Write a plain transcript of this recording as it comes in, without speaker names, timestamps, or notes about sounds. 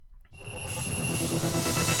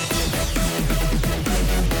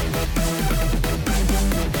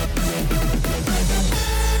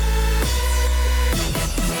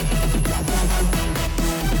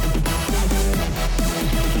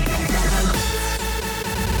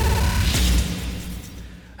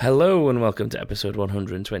Hello and welcome to episode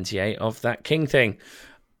 128 of That King Thing.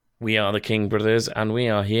 We are the King Brothers and we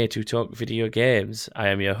are here to talk video games. I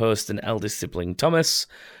am your host and eldest sibling Thomas.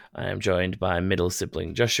 I am joined by middle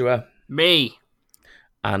sibling Joshua. Me.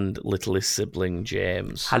 And littlest sibling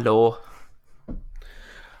James. Hello.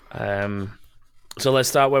 So let's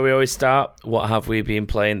start where we always start. What have we been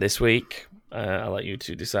playing this week? I'll let you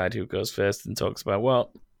two decide who goes first and talks about what.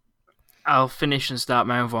 I'll finish and start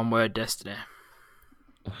my own one-word Destiny.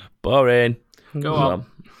 Boring. Go on.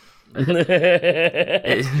 No,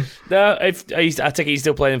 I take it you're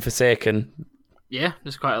still playing Forsaken. Yeah,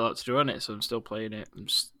 there's quite a lot to do on it, so I'm still playing it. I'm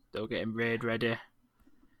still getting raid ready.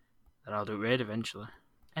 And I'll do raid eventually.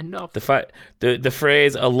 End of. The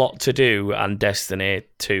phrase "a lot to do" and Destiny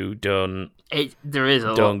 2 there is a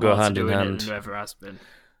lot don't go more hand to do in in hand. it than there ever has been.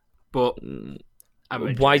 But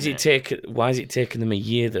why is it taking them a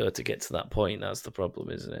year though to get to that point? That's the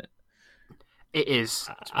problem, isn't it? It is.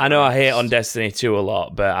 I know I hate on Destiny 2 a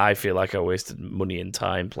lot, but I feel like I wasted money and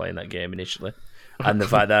time playing that game initially. And the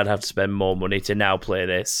fact that I'd have to spend more money to now play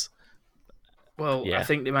this. Well, yeah. I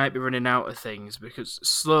think they might be running out of things because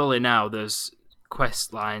slowly now there's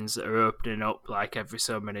quest lines that are opening up like every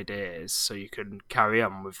so many days, so you can carry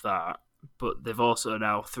on with that. But they've also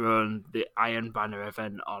now thrown the Iron Banner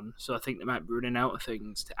event on, so I think they might be running out of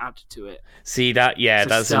things to add to it. See that? Yeah, so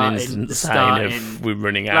that's an instant sign of we're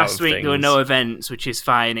running out of things. Last week there were no events, which is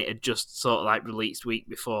fine. It had just sort of like released week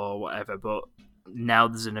before or whatever, but now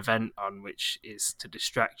there's an event on which is to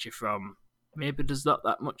distract you from maybe there's not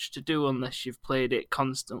that much to do unless you've played it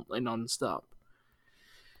constantly non-stop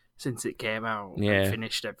since it came out and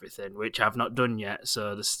finished everything, which I've not done yet,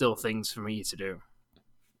 so there's still things for me to do.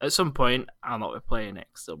 At some point, I'll not be playing it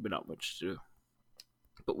because there'll be not much to do.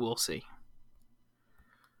 But we'll see.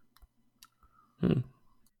 So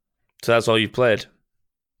that's all you've played?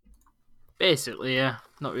 Basically, yeah.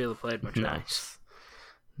 Not really played much Nice.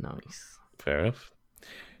 Fair enough.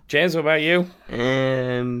 James, what about you?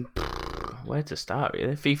 Where to start,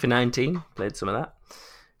 really? FIFA 19. Played some of that.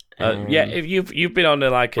 You've been on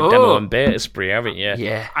a demo and beta spree, haven't you?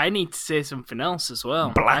 Yeah. I need to say something else as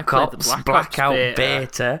well. Black Ops Blackout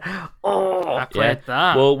beta. Oh, I played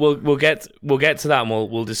that. We'll get to that and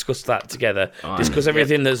we'll discuss that together. Discuss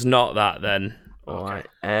everything that's not that then. All right.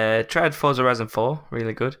 Tried Forza Horizon 4.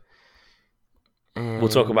 Really good. We'll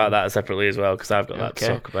talk about that separately as well because I've got that to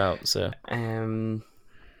talk about. So can't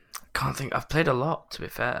think. I've played a lot, to be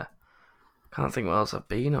fair. Can't think what else I've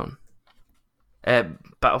been on.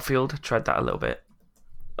 Battlefield, tried that a little bit.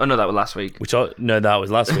 Oh no, that was last week. That was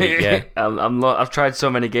last week. Yeah, I've tried so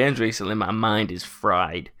many games recently. My mind is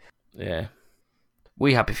fried. Yeah,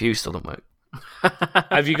 We Happy Few still don't work.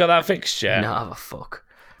 Have you got that fixed yet? No, the fuck.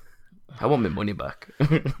 I want my money back.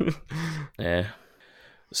 Yeah.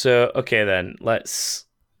 So okay then, let's.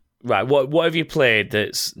 Right, what have you played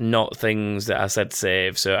that's not things that I said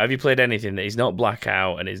save? So have you played anything that is not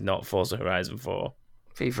Blackout and is not Forza Horizon 4?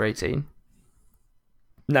 FIFA 18.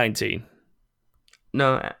 19.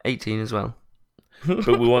 No, 18 as well.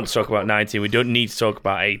 But we want to talk about 19. We don't need to talk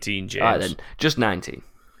about 18, James. Alright then, just 19.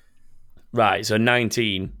 Right, so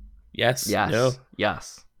 19. Yes? Yes. No?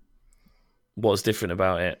 Yes. What's different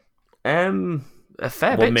about it? A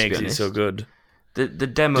fair bit, What to makes be it honest. so good? The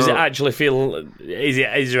demo... Does it actually feel...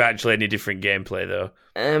 Is there actually any different gameplay, though?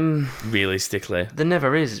 Realistically? There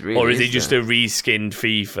never is, really. Or is it just a reskinned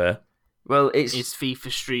FIFA? Well, it's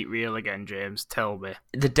FIFA Street Real again, James. Tell me.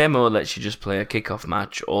 the demo lets you just play a kickoff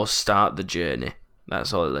match or start the journey.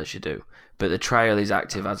 That's all it lets you do. But the trial is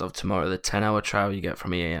active as of tomorrow. The 10-hour trial you get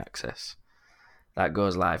from EA Access. That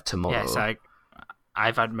goes live tomorrow. Yes,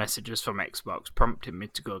 I've had messages from Xbox prompting me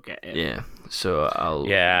to go get it. Yeah, so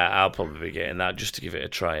I'll probably be getting that just to give it a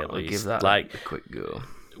try at I'll least. give that a quick go.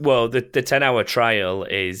 Well, the 10-hour trial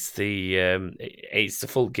is it's the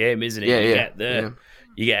full game, isn't it? Yeah,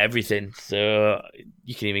 You get everything, so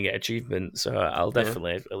you can even get achievements. So I'll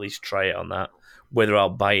definitely at least try it on that. Whether I'll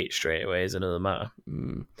buy it straight away is another matter.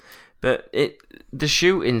 But the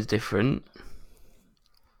shooting's different.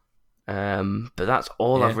 But that's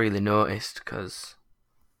all I've really noticed because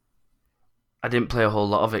I didn't play a whole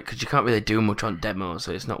lot of it because you can't really do much on demo,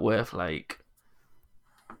 so it's not worth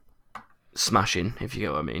smashing, if you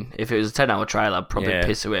get what I mean. If it was a 10-hour trial, I'd probably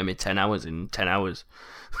piss away me 10 hours in 10 hours.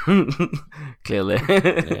 Clearly.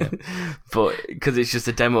 But because it's just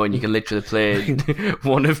a demo and you can literally play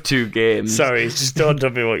one of two games. Sorry, it's just don't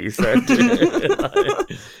tell me what you said.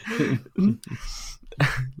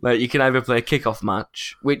 You can either play a kickoff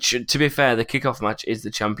match, which, to be fair, the kickoff match is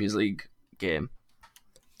the Champions League game.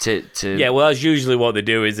 Yeah, well, that's usually what they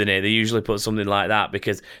do, isn't it? They usually put something like that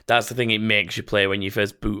because that's the thing it makes you play when you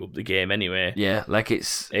first boot up the game anyway. Yeah, like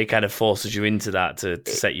it kind of forces you into that to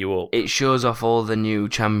set you up. It shows off all the new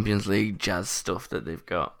Champions League jazz stuff that they've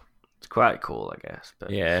got. It's quite cool, I guess. But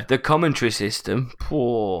yeah. The commentary system,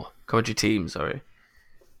 commentary team, sorry.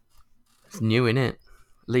 It's new, innit?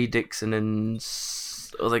 Lee Dixon and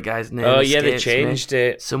other guy's name. Oh, yeah, they changed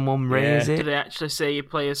it. Someone raised it. Did they actually say your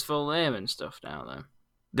player's full name and stuff now, then?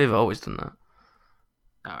 They've always done that.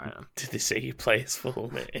 Alright. Did they say your player's full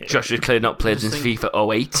name? Josh has clearly not played since FIFA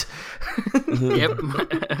 08.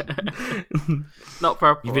 Yep. Not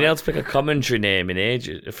properly. You've been able to pick a commentary name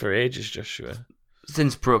for ages, Joshua.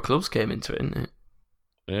 Since Pro Clubs came into it, isn't it?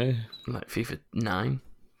 Yeah. Like FIFA 9,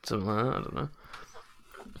 something like that, I don't know.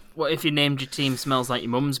 What if you named your team Smells Like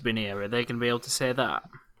Your Mum's Been Here? Are they going to be able to say that?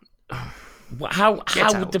 How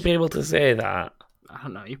would they be able to say that? I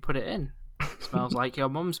don't know, you put it in. Smells like your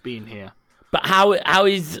mum's been here. But how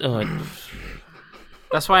is... Oh.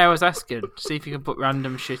 That's why I was asking. See if you can put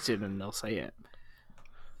random shit in and they'll say it.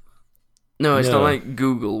 No, it's not like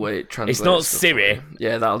Google where it translates. It's not Siri.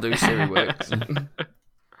 Yeah, that'll do. Siri works.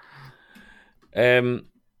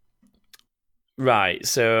 Right,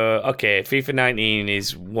 so, okay, FIFA 19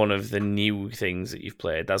 is one of the new things that you've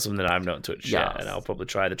played. That's something I've not touched yet, and I'll probably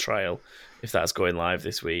try the trial if that's going live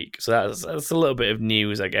this week. So that's a little bit of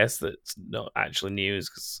news, I guess, that's not actually news,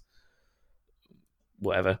 because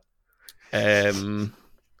whatever.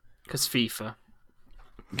 Because FIFA.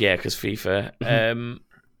 Yeah, because FIFA.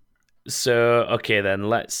 So, okay, then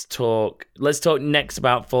let's talk next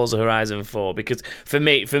about Forza Horizon 4, because for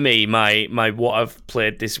me, my what I've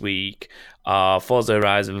played this week are Forza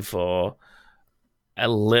Horizon 4, a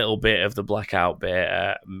little bit of the Blackout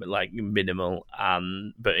beta, like minimal,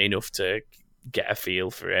 but enough to get a feel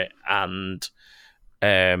for it, and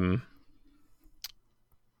then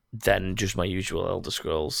just my usual Elder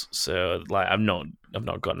Scrolls. So like I've not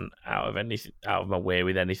gotten out of my way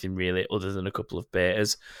with anything really, other than a couple of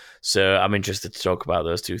betas. So I'm interested to talk about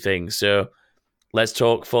those two things. So let's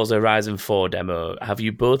talk Forza Horizon 4 demo. Have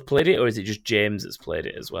you both played it, or is it just James that's played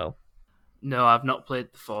it as well? No, I've not played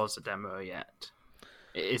the Forza demo yet.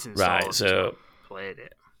 It isn't right. So played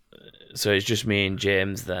it. So it's just me and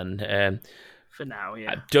James then. For now,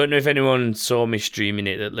 yeah. I don't know if anyone saw me streaming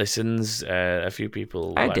it that listens. A few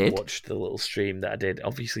people did. Watched the little stream that I did.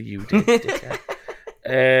 Obviously, you did.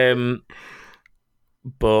 Dickhead.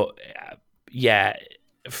 But yeah,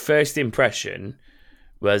 first impression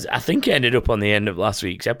was, I think it ended up on the end of last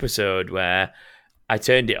week's episode where I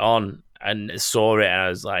turned it on and saw it, and I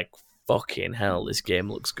was like, "Fucking hell, this game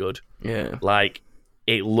looks good." Yeah, like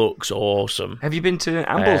it looks awesome. Have you been to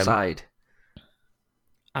Ambleside?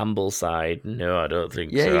 Ambleside? No, I don't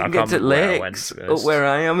think so. Yeah, you can get to Lakes. Up where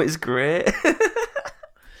I am, it's great.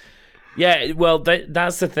 Yeah, well,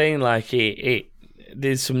 that's the thing. Like,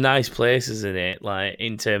 there's some nice places in it, like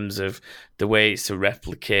in terms of the way it's to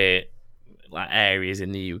replicate like areas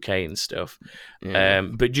in the UK and stuff. Yeah.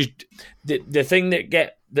 But just the thing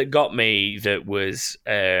that got me, that was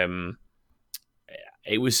it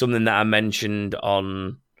was something that I mentioned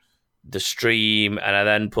on the stream, and I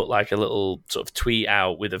then put like a little sort of tweet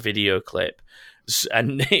out with a video clip,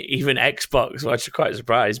 and even Xbox, which I'm quite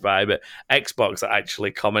surprised by, but Xbox actually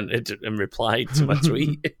commented and replied to my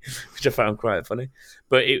tweet, which I found quite funny.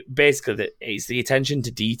 But it's the attention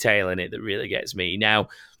to detail in it that really gets me. Now,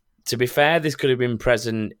 to be fair, this could have been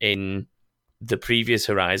present in the previous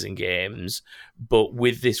Horizon games, but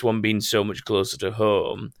with this one being so much closer to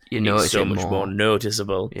home, it's so much more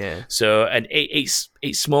noticeable. Yeah. So, and it's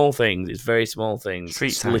small things. It's very small things.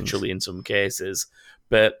 Street signs. Literally in some cases.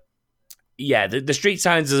 But yeah, the street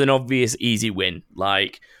signs is an obvious easy win.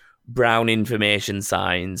 Like brown information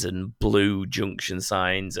signs and blue junction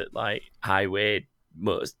signs at like highway,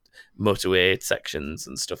 motorway sections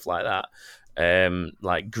and stuff like that.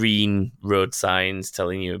 Like green road signs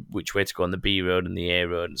telling you which way to go on the B road and the A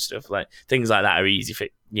road and stuff, like things like that are easy for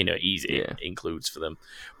includes for them.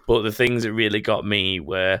 But the things that really got me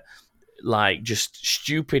were like just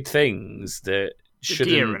stupid things that shouldn't,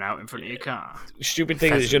 deer run out in front of your car. Stupid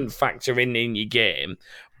things that shouldn't factor in your game.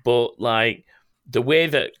 But like the way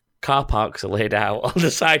that car parks are laid out on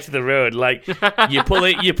the side of the road, like you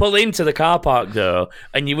pull into the car park though,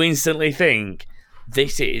 and you instantly think,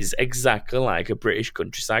 this is exactly like a British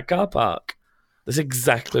countryside car park. That's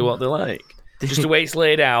exactly what they're like. Just the way it's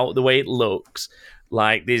laid out, the way it looks.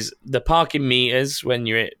 Like there's the parking meters when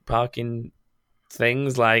you're at parking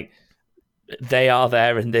things, like they are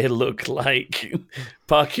there and they look like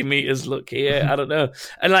parking meters look here. I don't know.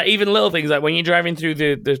 And like even little things like when you're driving through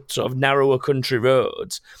the sort of narrower country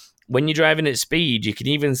roads, when you're driving at speed, you can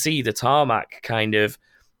even see the tarmac kind of.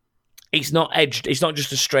 It's not edged. It's not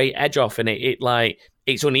just a straight edge off, and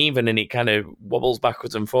it's uneven and it kind of wobbles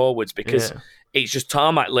backwards and forwards because it's just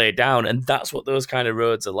tarmac laid down, and that's what those kind of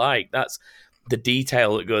roads are like. That's the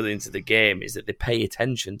detail that goes into the game, is that they pay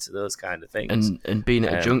attention to those kind of things. And being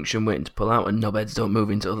at a junction waiting to pull out, and knobheads don't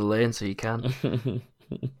move into other lanes, so you can.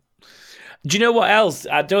 Do you know what else?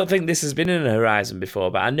 I don't think this has been in a Horizon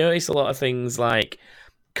before, but I noticed a lot of things like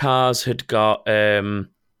cars had got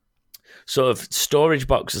sort of storage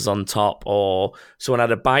boxes on top, or someone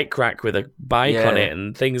had a bike rack with a bike on it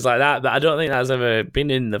and things like that. But I don't think that's ever been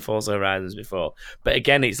in the Forza Horizons before. But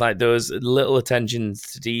again, it's like those little attentions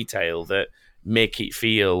to detail that make it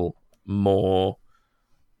feel more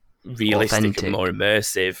realistic, authentic, and more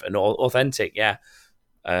immersive and authentic. Yeah.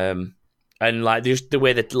 And like just the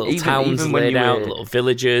way the little towns are laid out, the little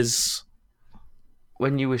villages.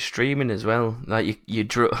 When you were streaming as well, like you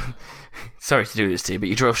drove. Sorry to do this to you, but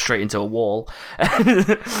you drove straight into a wall.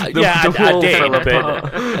 I did.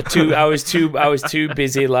 But I was too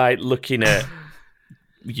busy like looking at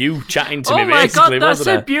you chatting to me. Oh my basically, god, that's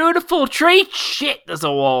wasn't a beautiful tree! Shit, there's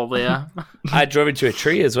a wall there. I drove into a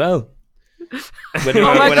tree as well. When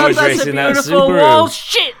oh my when god, I was that's a racing that beautiful Subaru. wall!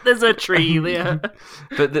 Shit, there's a tree there.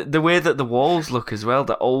 But the way that the walls look as well,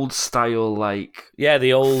 the old style, like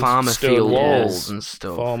the old farmer stone field walls walls and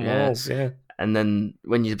stuff. Farm walls, yeah. And then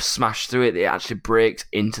when you smash through it, it actually breaks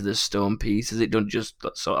into the stone pieces. It doesn't just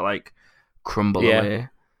sort of like crumble away.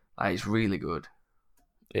 Like, it's really good.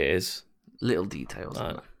 It is. Little details.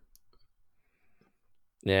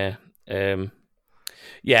 Yeah.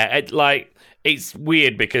 It's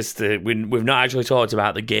weird because we've not actually talked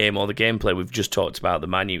about the game or the gameplay. We've just talked about the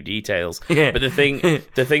minute details. Yeah. But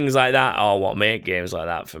the things like that are what make games like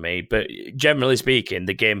that for me. But generally speaking,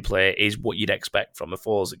 the gameplay is what you'd expect from a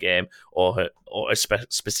Forza game or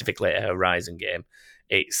specifically a Horizon game.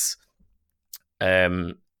 It's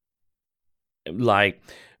like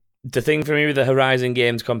the thing for me with the Horizon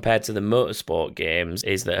games compared to the motorsport games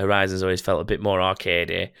is that Horizon's always felt a bit more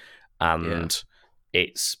arcadey, and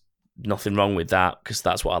it's nothing wrong with that because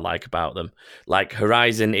that's what I like about them. Like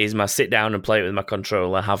Horizon is my sit down and play it with my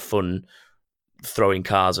controller, have fun throwing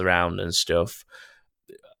cars around and stuff.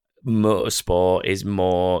 Motorsport is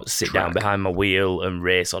more sit down behind my wheel and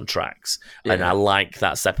race on tracks. And I like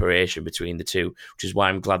that separation between the two, which is why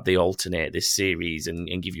I'm glad they alternate this series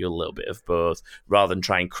and give you a little bit of both rather than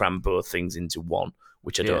try and cram both things into one,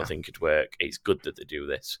 which I don't think could work. It's good that they do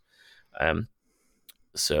this.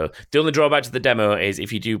 So the only drawback to the demo is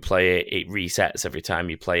if you do play it, it resets every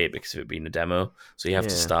time you play it because of it being a demo. So you have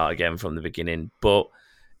to start again from the beginning. But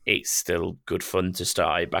it's still good fun to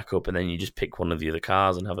start it back up, and then you just pick one of the other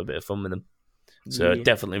cars and have a bit of fun with them. So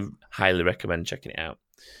definitely highly recommend checking it out.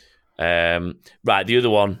 Right, the other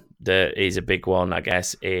one that is a big one, I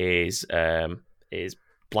guess, is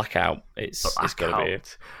Blackout. It's got to be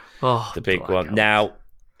the big Blackout one. Now,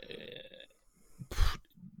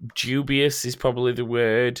 dubious is probably the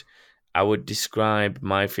word I would describe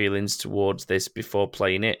my feelings towards this before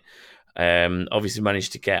playing it. Obviously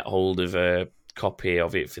managed to get hold of a copy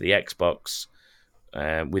of it for the Xbox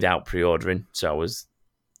without pre-ordering, so I was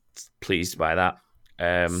pleased by that.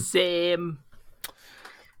 Same.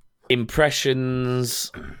 Impressions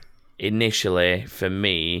initially for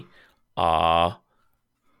me are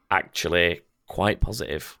actually quite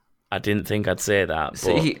positive. I didn't think I'd say that,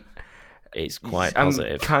 but it's quite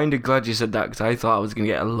positive. I'm kind of glad you said that because I thought I was going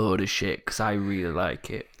to get a load of shit because I really like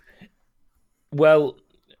it. Well,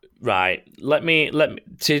 right. Let me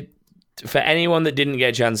for anyone that didn't get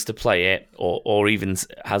a chance to play it or even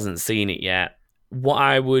hasn't seen it yet, what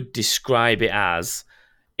I would describe it as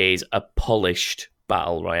is a polished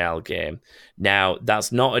battle royale game. Now,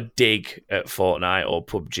 that's not a dig at Fortnite or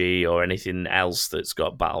PUBG or anything else that's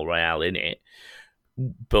got battle royale in it,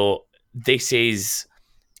 but this is,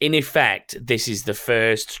 in effect, this is the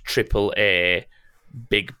first AAA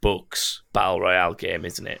big bucks battle royale game,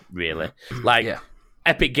 isn't it? Really,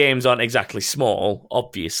 Epic Games aren't exactly small,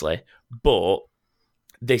 obviously, but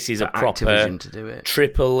this is a proper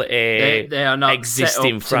AAA they are not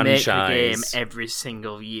existing set up franchise. To make a game every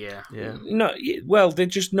single year. Yeah. No, well, they're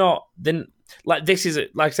just not. Then, like this is,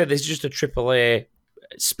 like I said, this is just a AAA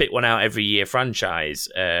spit one out every year franchise.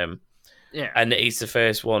 And it's the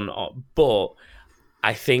first one, but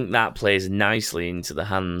I think that plays nicely into the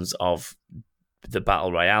hands of the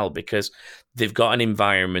Battle Royale because they've got an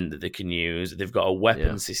environment that they can use. They've got a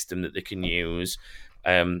weapon system that they can use.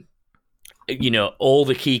 All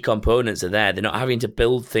the key components are there. They're not having to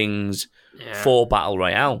build things for Battle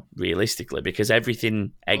Royale, realistically, because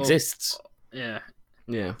everything exists.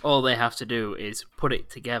 Yeah. All they have to do is put it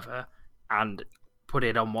together and put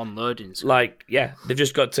it on one loading screen. Like, yeah, they've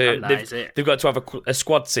just got to. And that is it. They've got to have a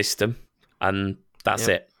squad system, and that's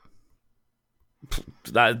it.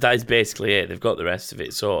 That is basically it. They've got the rest of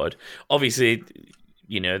it sorted. Obviously,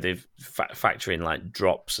 they've factor in like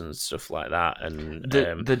drops and stuff like that, and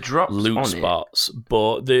the drops loot on spots.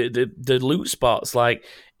 But the loot spots, like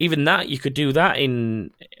even that, you could do that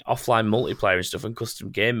in offline multiplayer and stuff and custom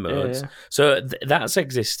game modes. Yeah. So that's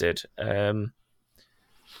existed. And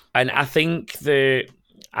I think the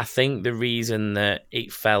reason that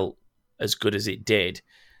it felt as good as it did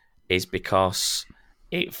is because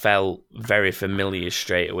it felt very familiar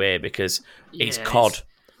straight away, because it's COD.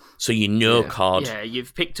 So COD. Yeah,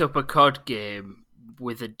 you've picked up a COD game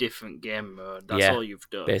with a different game mode. That's all you've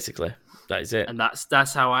done. Basically. That is it. And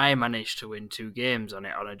that's how I managed to win 2 games on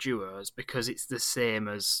it on a duos, because it's the same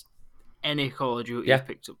as any Call of Duty you've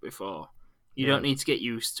picked up before. You don't need to get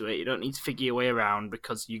used to it. You don't need to figure your way around,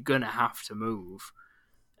 because you're going to have to move.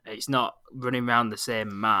 It's not running around the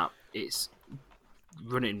same map. It's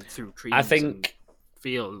running through trees and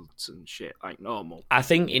fields and shit like normal. I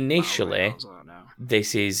think initially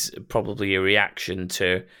this is probably a reaction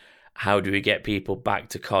to how do we get people back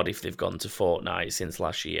to COD if they've gone to Fortnite since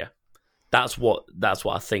last year. That's what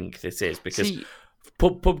I think this is, because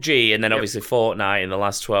PUBG and then obviously Fortnite in the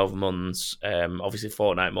last 12 months, obviously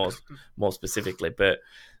Fortnite more specifically, but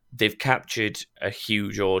they've captured a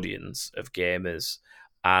huge audience of gamers,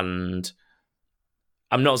 and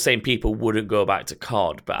I'm not saying people wouldn't go back to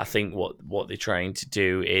COD, but I think what they're trying to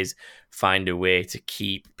do is find a way to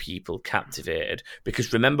keep people captivated.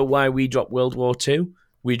 Because remember why we dropped World War II?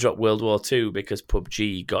 We dropped World War II because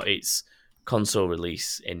PUBG got its console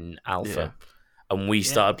release in alpha, and we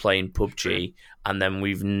started playing PUBG, and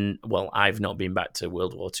then I've not been back to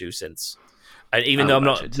World War II since. And even though I'm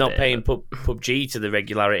not paying PUBG to the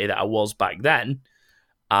regularity that I was back then,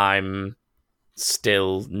 I'm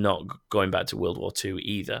still not going back to World War II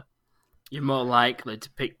either. You're more likely to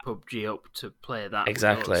pick PUBG up to play that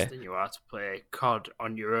exactly than you are to play COD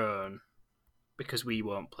on your own, because we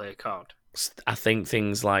won't play COD. I think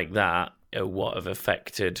things like that are what have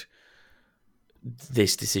affected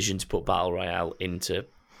this decision to put Battle Royale into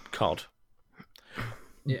COD.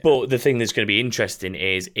 Yeah. But the thing that's going to be interesting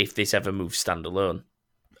is if this ever moves standalone,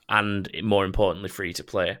 and more importantly, free to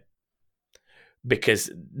play. Because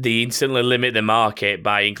they instantly limit the market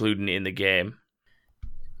by including it in the game.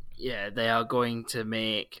 Yeah, they are going to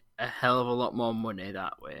make a hell of a lot more money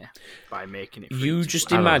that way by making it free. You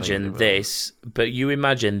just imagine this, but you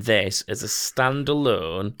imagine this as a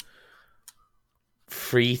standalone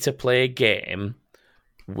free-to-play game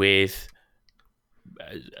with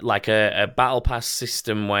like a battle pass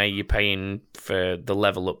system where you're paying for the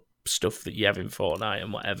level up stuff that you have in Fortnite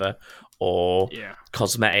and whatever, or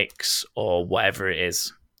cosmetics or whatever it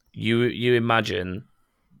is. You imagine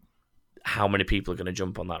how many people are going to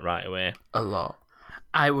jump on that right away. A lot.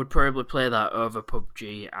 I would probably play that over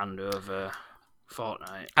PUBG and over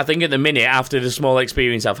Fortnite. I think at the minute, after the small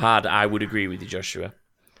experience I've had, I would agree with you, Joshua.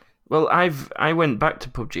 Well, I went back to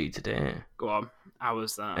PUBG today. Go on. How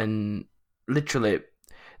was that? And literally,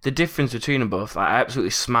 the difference between them both, I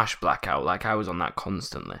absolutely smashed Blackout. Like, I was on that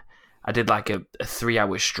constantly. I did like a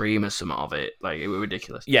 3-hour stream or something of it. Like, it was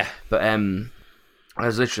ridiculous. Yeah. But I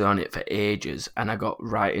was literally on it for ages, and I got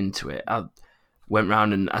right into it. I went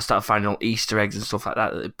round and I started finding all Easter eggs and stuff like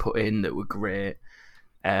that they put in that were great.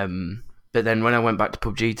 But then when I went back to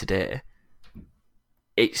PUBG today,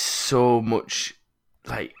 it's so much,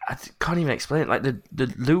 like, I can't even explain it. Like,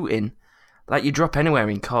 the looting, like, you drop anywhere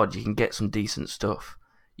in COD, you can get some decent stuff.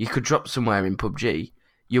 You could drop somewhere in PUBG,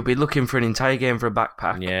 you'll be looking for an entire game for a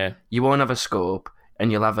backpack. Yeah. You won't have a scope,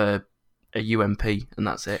 and you'll have a UMP, and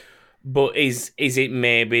that's it. But is it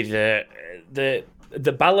maybe the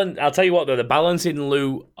balance? I'll tell you what though, the balance in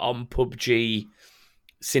loot on PUBG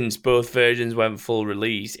since both versions went full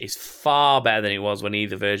release is far better than it was when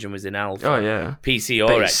either version was in alpha. Oh yeah, PC or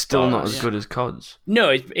but Xbox. It's still not as good as COD's. No,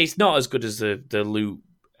 it's not as good as the loot,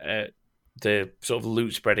 the sort of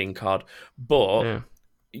loot spreading COD. But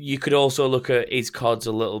you could also look at, is COD's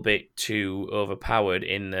a little bit too overpowered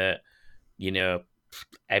in that,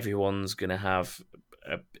 everyone's gonna have.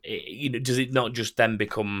 Does it not just then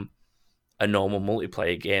become a normal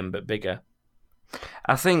multiplayer game but bigger?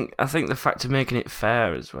 I think the fact of making it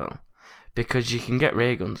fair as well, because you can get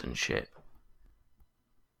ray guns and shit.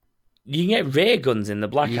 You can get ray guns in the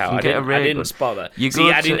Blackout. I didn't spot that.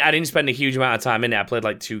 I didn't spend a huge amount of time in it. I played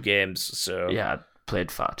like 2 games, so yeah, I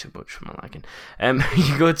played far too much for my liking.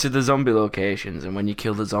 You go to the zombie locations, and when you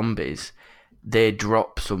kill the zombies, they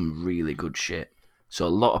drop some really good shit. So a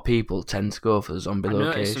lot of people tend to go for the zombie I noticed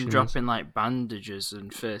locations. them dropping like bandages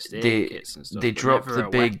and first aid kits and stuff. They dropped never the a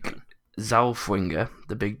big weapon. Zalfwinger,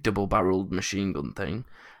 the big double-barreled machine gun thing,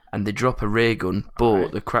 and they drop a ray gun,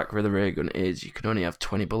 but the crack with the ray gun is you can only have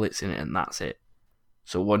 20 bullets in it, and that's it.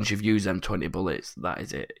 So once you've used them 20 bullets, that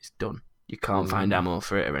is it. It's done. You can't find ammo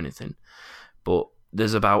for it or anything. But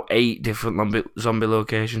there's about 8 different zombie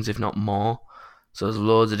locations, if not more. So there's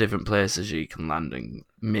loads of different places you can land and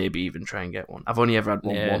maybe even try and get one. I've only ever had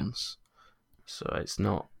one once. So it's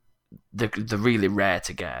not... They're really rare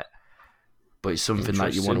to get. But it's something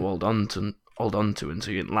that you want to hold on to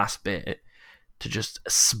until your last bit to just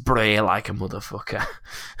spray like a motherfucker.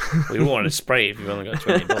 We don't want to spray if you've only got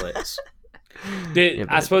 20 bullets.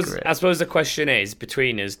 I suppose the question is,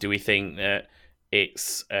 between us, do we think that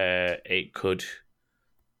it could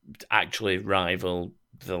actually rival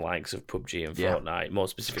the likes of PUBG and Fortnite, more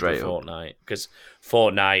specifically Fortnite? Because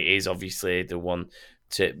Fortnite is obviously the one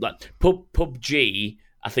to... like PUBG,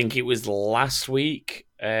 I think it was last week,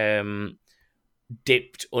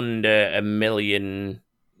 dipped under 1 million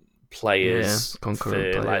players for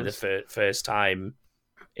like the first time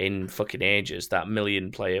in fucking ages. That 1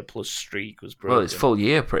 million player plus streak was broken. Well, it's full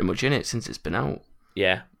year pretty much, innit, since it's been out.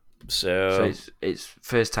 Yeah. So it's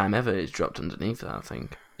first time ever it's dropped underneath that, I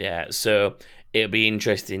think. Yeah, so it'll be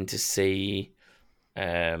interesting to see.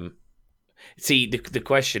 The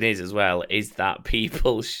question is as well, is that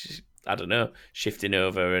people, I don't know, shifting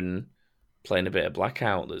over and playing a bit of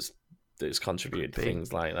Blackout that's contributed to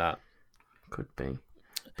things like that. Could be.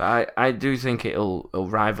 But I do think it'll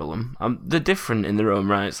rival them. They're different in their own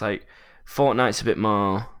right. It's like Fortnite's a bit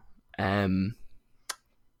more...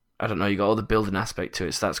 I don't know, you got all the building aspect to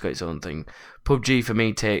it, so that's got its own thing. PUBG, for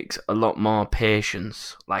me, takes a lot more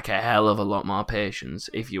patience, like a hell of a lot more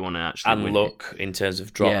patience, if you want to actually win luck in terms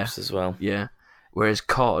of drops as well. Yeah. Whereas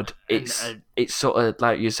COD, it's sort of,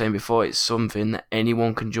 like you were saying before, it's something that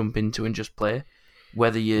anyone can jump into and just play.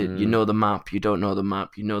 Whether you know the map, you don't know the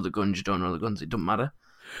map, you know the guns, you don't know the guns, it doesn't matter.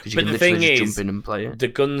 Because you can literally just jump in and play it. The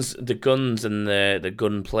guns and the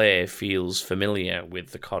gunplay feels familiar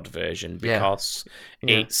with the COD version because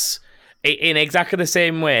it's in exactly the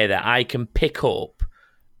same way that I can pick up,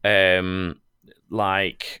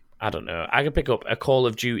 like, I don't know, I can pick up a Call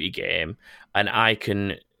of Duty game and I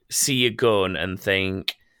can see a gun and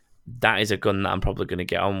think, that is a gun that I'm probably going to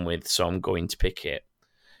get on with, so I'm going to pick it.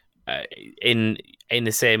 In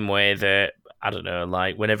the same way that, I don't know,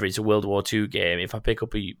 like whenever it's a World War II game, if I pick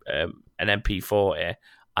up an MP40,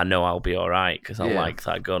 I know I'll be all right because I like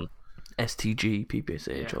that gun. STG,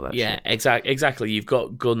 PPSH, all that shit. Yeah, exactly. You've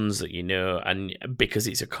got guns that you know, and because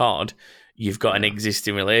it's a COD, you've got an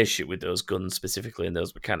existing relationship with those guns specifically and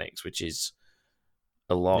those mechanics, which is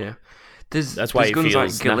a lot. Yeah. There's why guns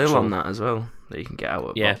like Galil natural on that as well that you can get out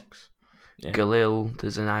of box. Yeah. Galil,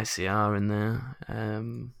 there's an ICR in there.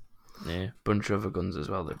 Bunch of other guns as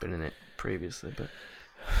well that have been in it previously, but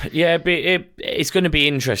it's going to be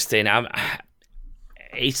interesting.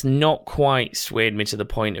 It's not quite swayed me to the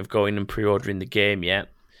point of going and pre-ordering the game yet,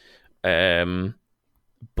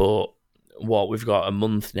 but we've got a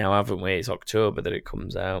month now, haven't we? It's October that it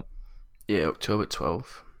comes out. Yeah, October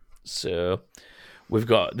 12th. So they've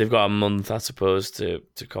got a month, I suppose, to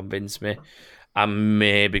convince me. I'm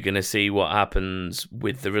maybe going to see what happens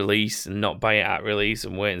with the release and not buy it at release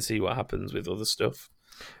and wait and see what happens with other stuff.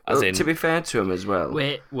 To be fair to them as well,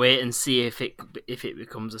 wait and see if it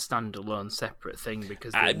becomes a standalone separate thing,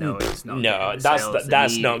 because they know it's not. No,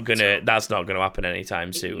 that's not gonna happen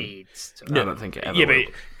anytime soon. I don't think it ever will.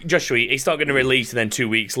 But Joshua, it's not going to release and then 2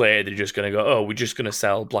 weeks later they're just going to go, oh, we're just going to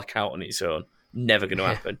sell Blackout on its own. Never going to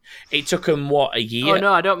happen. It took them a year? Oh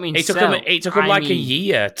no, I don't mean it took them a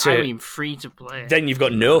year to. I mean free to play. Then you've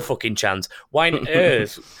got no fucking chance. Why on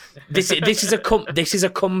earth? This is a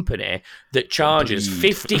company that charges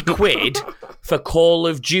 50 quid for Call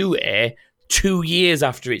of Duty 2 years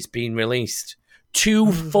after it's been released. 2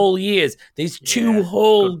 full years. There's 2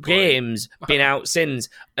 whole games been out since,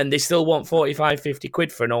 and they still want 45, 50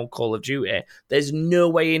 quid for an old Call of Duty. There's no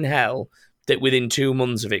way in hell that within 2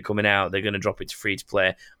 months of it coming out, they're going to drop it to free to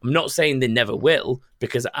play. I'm not saying they never will,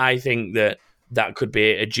 because I think that could be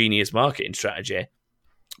a genius marketing strategy.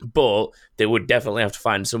 But they would definitely have to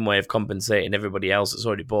find some way of compensating everybody else that's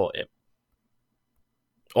already bought it.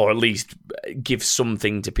 Or at least give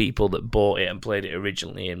something to people that bought it and played it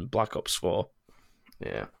originally in Black Ops 4.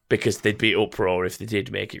 Yeah. Because they'd be uproar if they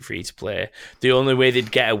did make it free to play. The only way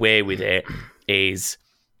they'd get away with it is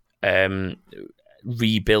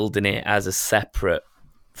rebuilding it as a separate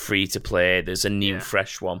free to play. There's a new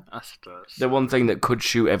fresh one. I suppose. The one thing that could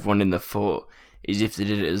shoot everyone in the foot is if they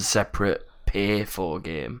did it as a separate pay for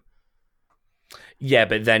game. Yeah,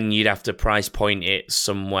 but then you'd have to price point it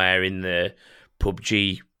somewhere in the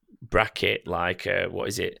PUBG bracket, like, what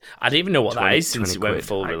is it? I don't even know what that is since it went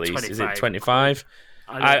full release. Is it 25?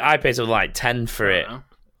 I paid something like 10 for it.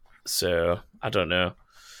 So, I don't know.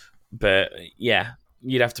 But, yeah,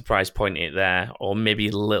 you'd have to price point it there, or maybe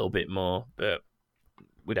a little bit more, but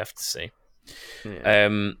we'd have to see.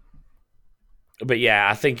 Yeah. But, yeah,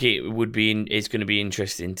 I think it's going to be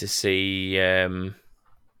interesting to see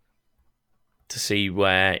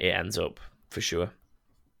where it ends up, for sure,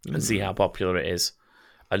 and see how popular it is,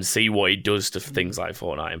 and see what it does to things like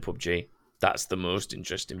Fortnite and PUBG. That's the most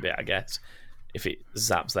interesting bit, I guess, if it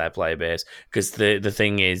zaps their player base. Because the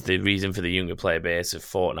thing is, the reason for the younger player base of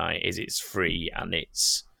Fortnite is it's free, and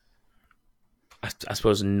it's, I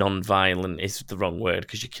suppose, non-violent is the wrong word,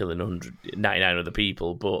 because you're killing 199 other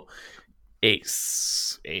people, but I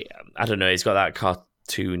don't know, it's got that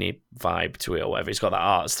cartoony vibe to it or whatever. It's got that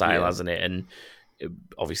art style, hasn't it? And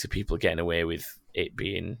obviously people are getting away with it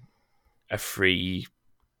being a free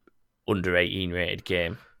under 18 rated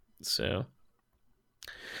game. So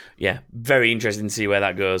yeah, very interesting to see where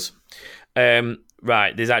that goes.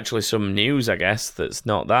 Right, there's actually some news, I guess, that's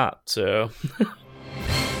not that. So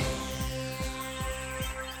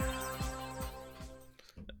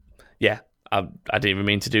yeah, I didn't even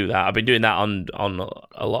mean to do that. I've been doing that on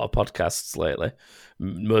a lot of podcasts lately.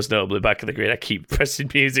 Most notably, Back of the Grid. I keep pressing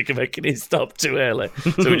music and making it stop too early.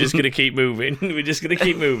 So we're just going to keep moving.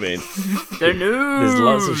 The news! There's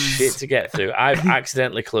lots of shit to get through. I've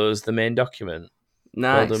accidentally closed the main document.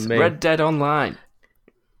 Nice. Well, Red Dead Online.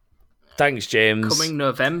 Thanks, James. Coming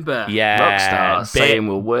November. Yeah. Rockstar saying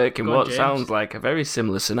we'll work in what sounds like a very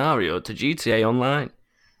similar scenario to GTA Online.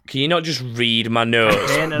 Can you not just read my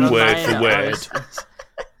notes word for word?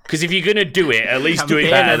 Because if you're going to do it, at least do it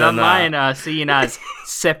better than that. Online are seen as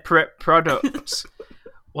separate products.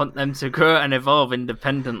 Want them to grow and evolve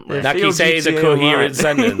independently. That can you say is a coherent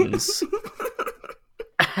sentence.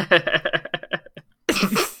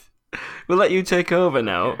 We'll let you take over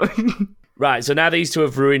now. Right, so now these two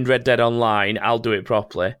have ruined Red Dead Online, I'll do it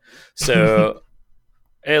properly. So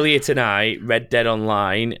earlier tonight, Red Dead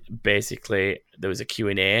Online, basically, there was a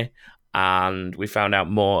Q&A, and we found out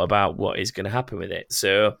more about what is going to happen with it.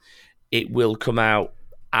 So it will come out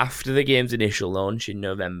after the game's initial launch in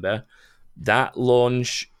November. That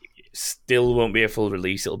launch still won't be a full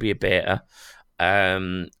release. It'll be a beta.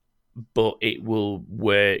 But it will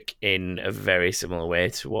work in a very similar way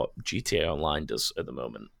to what GTA Online does at the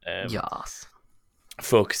moment. Yes.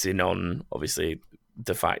 Focusing on, obviously,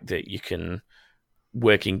 the fact that you can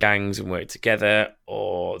work in gangs and work together,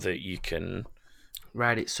 or that you can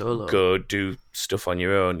ride it solo, go do stuff on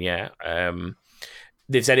your own. Yeah.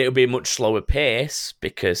 They've said it'll be a much slower pace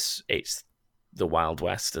because it's the Wild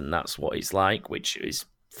West and that's what it's like, which is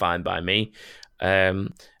fine by me.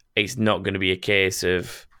 It's not going to be a case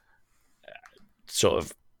of sort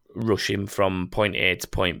of rushing from point A to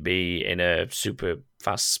point B in a super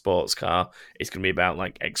fast sports car. It's going to be about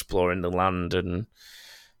like exploring the land and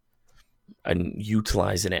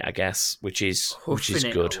utilizing it, I guess, which is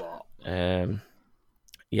good.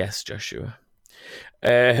 Yes, Joshua.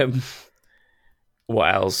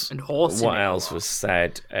 What else? And what else was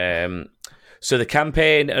said? So the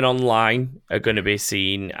campaign and online are going to be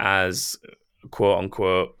seen as quote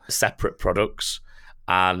unquote separate products,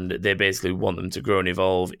 and they basically want them to grow and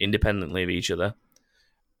evolve independently of each other,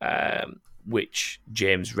 which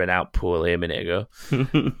James read out poorly a minute ago.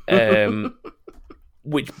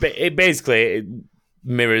 Which it basically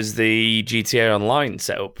mirrors the GTA Online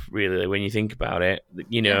setup, really, when you think about it.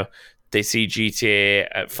 You know, they see GTA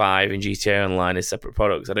at 5 and GTA Online as separate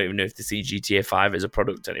products. I don't even know if they see GTA 5 as a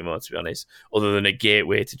product anymore, to be honest, other than a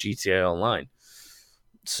gateway to GTA Online.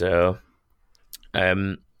 So,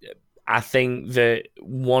 I think that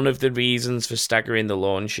one of the reasons for staggering the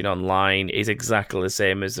launch in Online is exactly the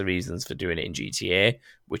same as the reasons for doing it in GTA,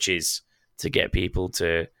 which is to get people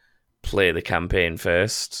to play the campaign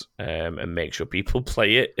first and make sure people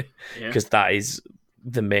play it, because that is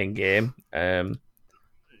the main game.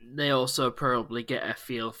 They also probably get a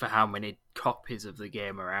feel for how many copies of the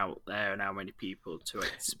game are out there and how many people to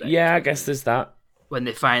expect. Yeah, I guess there's that. When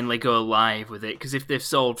they finally go live with it, because if they've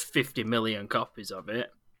sold 50 million copies of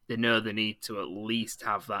it, they know they need to at least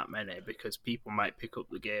have that many, because people might pick up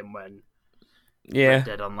the game when Red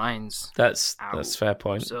Dead Online's that's out. That's a fair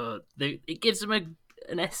point. So it gives them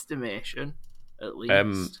an estimation, at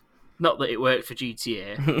least. Not that it worked for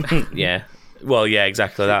GTA. Yeah. Well, yeah,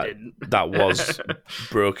 exactly. That was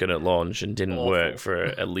broken at launch and didn't work for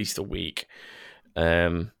at least a week.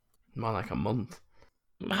 More like a month.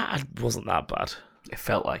 It wasn't that bad. It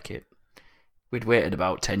felt like it. We'd waited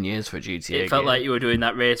about 10 years for a GTA It felt game. like you were doing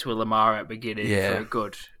that race with Lamar at the beginning for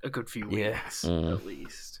a good few weeks at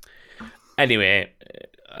least. Anyway,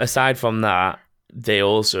 aside from that, they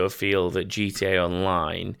also feel that GTA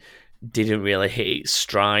Online didn't really hit its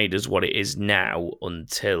stride as what it is now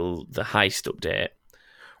until the Heist update,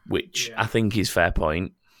 which I think is fair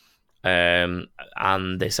point. And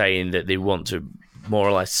they're saying that they want to more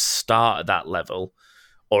or less start at that level,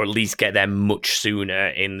 or at least get there much sooner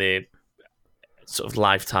in the sort of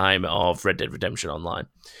lifetime of Red Dead Redemption Online.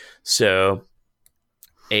 So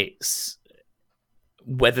it's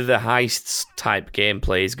whether the Heists type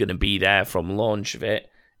gameplay is going to be there from launch of it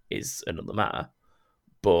is another matter,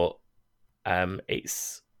 but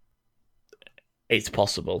it's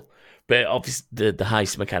possible. But obviously the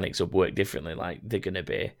Heist mechanics will work differently. Like they're going to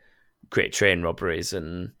be great train robberies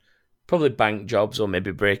and probably bank jobs, or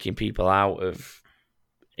maybe breaking people out of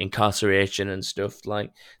incarceration and stuff.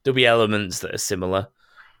 Like there'll be elements that are similar,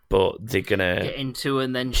 but they're gonna get into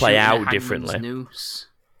and then play out a differently. Noose.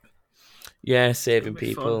 Yeah, saving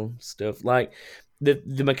people, stuff like the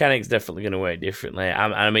mechanics definitely going to work differently.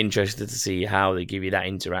 I'm interested to see how they give you that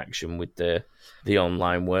interaction with the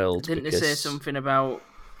online world. Didn't they say something about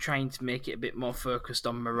trying to make it a bit more focused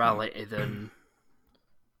on morality than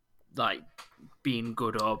like being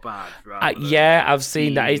good or bad? Yeah, I've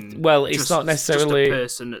seen that. It's not necessarily just a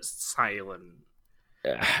person that's silent.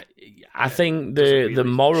 I think the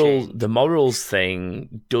morals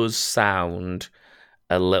thing does sound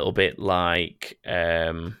a little bit like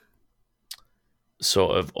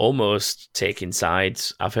sort of almost taking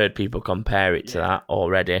sides. I've heard people compare it to that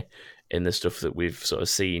already in the stuff that we've sort of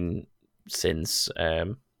seen since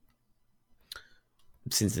the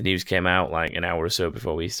news came out, like an hour or so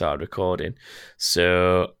before we started recording.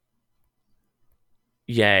 So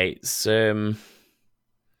yeah, it's I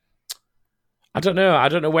don't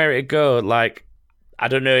know where it'd go. Like, I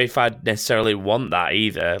don't know if I'd necessarily want that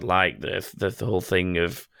either. Like the whole thing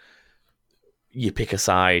of you pick a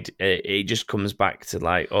side, it just comes back to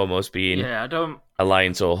like almost being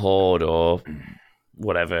alliance or horde or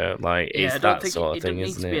whatever. Like it's that sort of thing,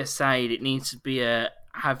 isn't it? It doesn't need to be a side. It needs to be a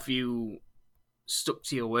have you stuck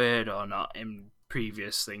to your word or not in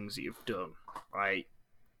previous things that you've done. Like,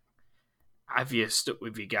 have you stuck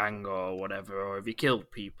with your gang or whatever, or have you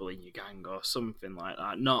killed people in your gang or something like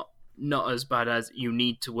that? Not as bad as you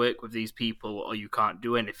need to work with these people or you can't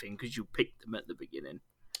do anything because you picked them at the beginning.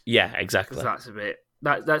 Yeah, exactly. That's a bit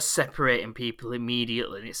that's separating people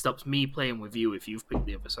immediately, and it stops me playing with you if you've picked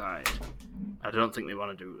the other side. I don't think they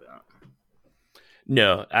want to do that.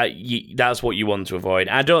 No, that's what you want to avoid.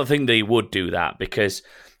 I don't think they would do that, because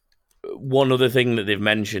one other thing that they've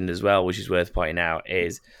mentioned as well, which is worth pointing out,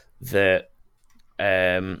 is that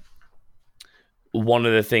one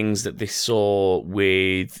of the things that they saw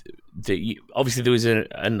with obviously there was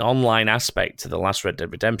an online aspect to the last Red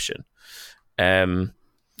Dead Redemption.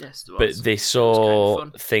 Yes, but they saw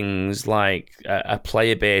things like a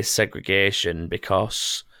player-based segregation,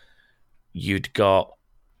 because you'd got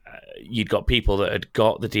people that had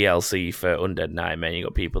got the DLC for Undead Nightmare, you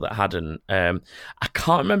got people that hadn't. I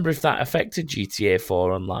can't remember if that affected GTA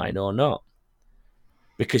 4 Online or not,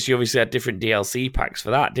 because you obviously had different DLC packs for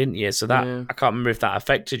that, didn't you? So that I can't remember if that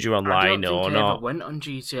affected your online or not. I ever went on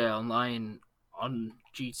GTA Online on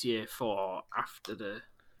GTA 4 after the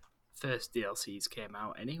first DLCs came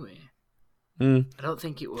out anyway. I don't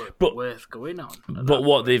think it was worth going on. But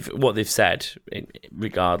what they've said,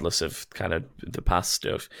 regardless of kind of the past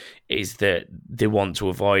stuff, is that they want to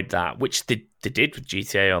avoid that, which they did with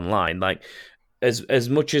GTA Online. Like, as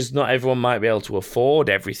much as not everyone might be able to afford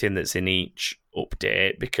everything that's in each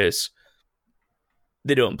update because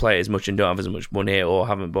they don't play as much and don't have as much money or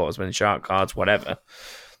haven't bought as many shark cards, whatever,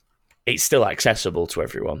 it's still accessible to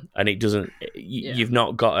everyone. And it doesn't... You've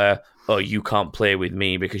not got you can't play with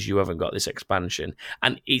me because you haven't got this expansion.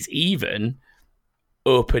 And it's even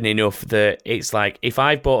open enough that it's like, if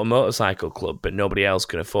I've bought a motorcycle club but nobody else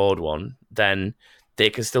can afford one, then they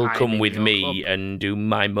can still come with me and do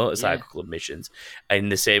my motorcycle club missions. In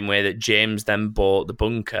the same way that James then bought the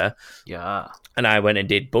bunker. Yeah. And I went and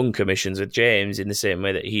did bunker missions with James in the same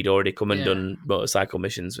way that he'd already come and done motorcycle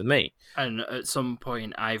missions with me. And at some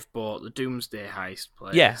point, I've bought the Doomsday Heist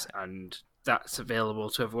place. Yeah. And that's available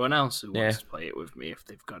to everyone else who wants to play it with me if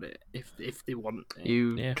they've got it, if they want it.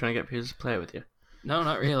 You trying to get people to play it with you? No,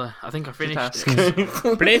 not really. I think I finished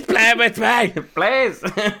it. Please play with me! Please!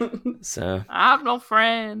 So I have no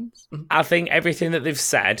friends. I think everything that they've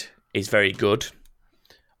said is very good.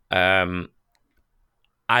 I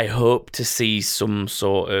hope to see some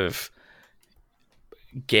sort of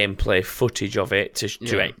gameplay footage of it to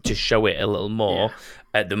show it a little more.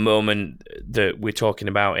 at the moment that we're talking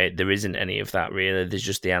about it, there isn't any of that really. There's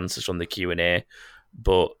just the answers from the Q&A,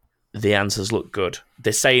 but the answers look good.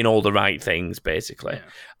 They're saying all the right things, basically. Yeah.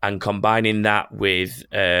 And combining that with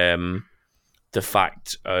the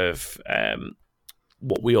fact of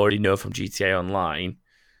what we already know from GTA Online,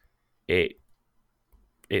 it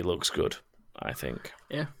looks good, I think.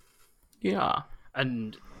 Yeah.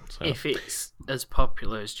 And So. if it's as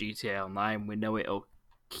popular as GTA Online, we know it'll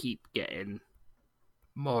keep getting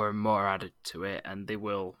more and more added to it, and they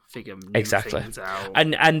will figure new things out.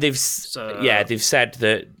 And they've said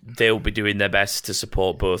that they'll be doing their best to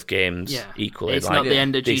support both games equally. It's not the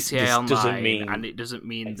end of GTA this Online, doesn't mean, and it doesn't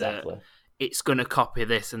mean exactly. that it's going to copy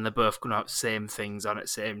this and they're both going to have the same things on at the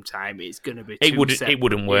same time. It's going to be it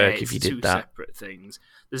wouldn't work if you did that. Separate things.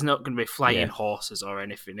 There's not going to be flying horses or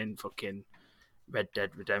anything in fucking Red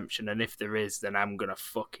Dead Redemption, and if there is, then I'm going to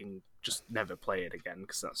fucking just never play it again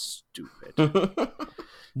because that's stupid.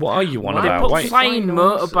 What are you on They about? put flying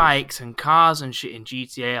motorbikes and cars and shit in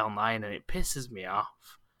GTA Online, and it pisses me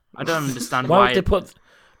off. I don't understand why.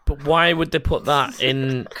 But why would they put that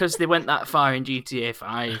in? Because they went that far in GTA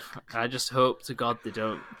 5. I just hope to God they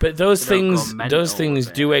don't. But those things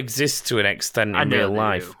do exist to an extent in real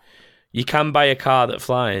life. Do. You can buy a car that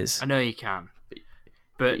flies. I know you can,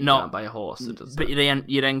 but you not can't buy a horse that does But that.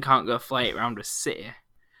 you then can't go fly it around a city.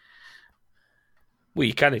 Well,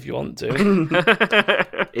 you can if you want to.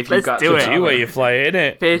 If Let's do it. You where you fly it,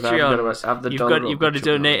 innit? Patreon. You've got to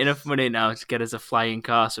donate enough money now to get us a flying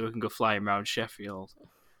car so we can go flying around Sheffield.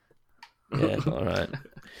 Yeah, all right.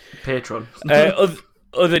 Patreon.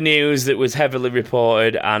 Other news that was heavily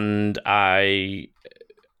reported, and I,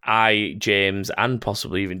 James, and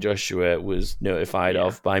possibly even Joshua was notified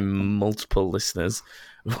of by multiple listeners,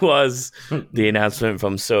 was the announcement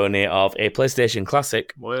from Sony of a PlayStation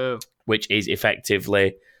Classic. Whoa. Which is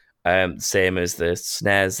effectively same as the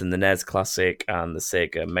SNES and the NES Classic and the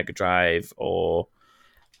Sega Mega Drive, or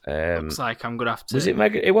looks like I'm gonna have to. Was it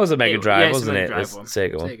Mega? It was a Mega Drive, wasn't it? The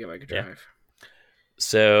Sega one. Sega Mega Drive. Yeah.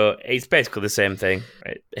 So it's basically the same thing.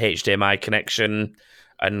 Right? HDMI connection,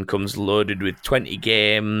 and comes loaded with 20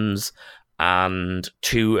 games and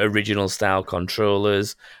 2 original style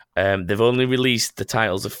controllers. They've only released the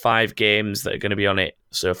titles of 5 games that are going to be on it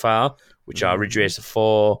so far, which are Ridge Racer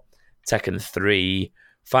 4, Tekken 3,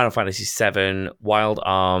 Final Fantasy 7, Wild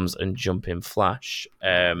Arms, and Jumping Flash.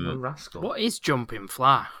 Rascal. What is Jumping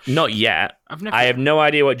Flash? Not yet. I have no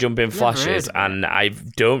idea what Jumping Flash is, and I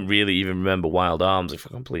don't really even remember Wild Arms, if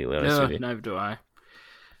I'm completely honest with you. Neither do I.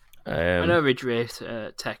 I know Ridge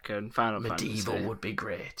Racer, Tekken, Final Fantasy. Medieval would be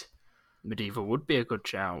great. Medieval would be a good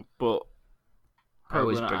shout, but I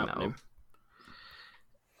always probably bring not that happening. up.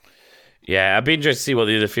 Yeah, I'd be interested to see what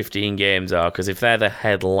the other 15 games are, because if they're the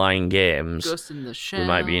headline games, Ghost in the Shell. we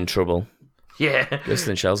might be in trouble. Yeah. Ghost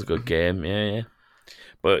in the Shell's a good game, yeah.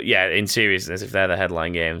 But yeah, in seriousness, if they're the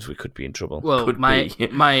headline games, we could be in trouble. Well, my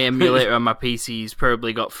emulator on my PC's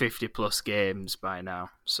probably got 50 plus games by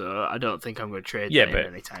now, so I don't think I'm going to trade that in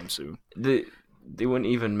anytime soon. They wouldn't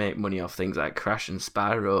even make money off things like Crash and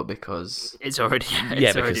Spyro because it's already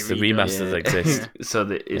because the remasters exist. So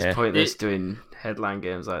it's pointless doing headline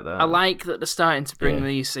games like that. I like that they're starting to bring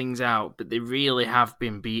these things out, but they really have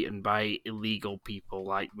been beaten by illegal people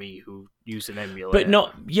like me who use an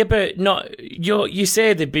emulator. You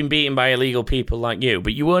say they've been beaten by illegal people like you,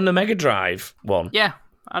 but you own the Mega Drive one. Yeah,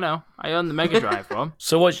 I know. I own the Mega Drive one.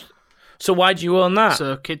 So why do you own that?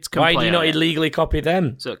 So kids can Why play do you not on it. illegally copy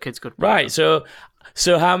them? So kids could play Right, so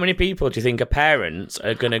how many people do you think are parents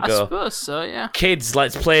are going to go, I suppose so, yeah. Kids,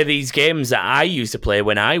 let's play these games that I used to play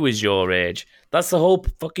when I was your age. That's the whole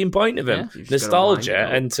fucking point of them. Yeah. Nostalgia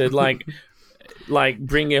and to like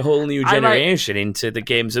bring a whole new generation into the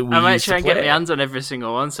games that we used to play. I might try and get my hands on every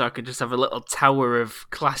single one so I could just have a little tower of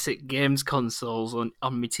classic games consoles on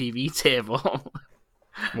my TV table.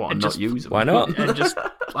 What, and not use them? Why not? And just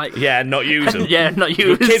not use them. Not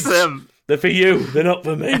use them. They're for you. They're not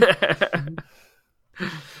for me.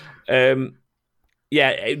 To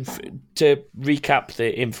recap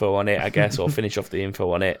the info on it, I guess, or finish off the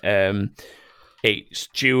info on it. It's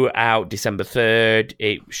due out December 3rd.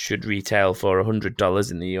 It should retail for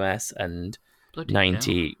 $100 in the US and Bloody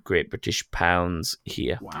 90 hell. Great British pounds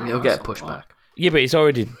here. Wow, You'll get a pushback. Yeah, but it's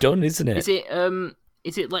already done, isn't it?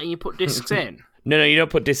 Is it letting you put discs in? No, you don't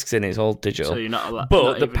put discs in. It's all digital. So you're not allowed.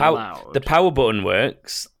 But the power button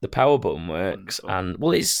works. The power button works,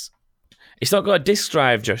 Wonderful. and it's not got a disc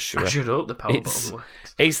drive, Joshua. I should hope the power button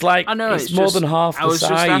works. It's like I know, it's more than half the size.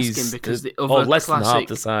 I was just asking because the other less than half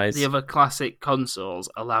the size. The other classic consoles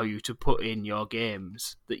allow you to put in your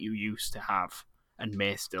games that you used to have and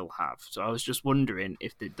may still have. So I was just wondering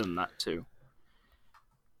if they'd done that too.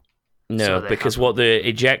 No, because what the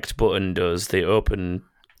eject button does, the open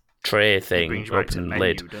tray thing, open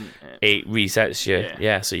lid, it resets you.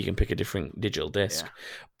 Yeah, so you can pick a different digital disc. Yeah.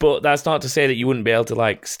 But that's not to say that you wouldn't be able to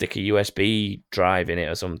like stick a USB drive in it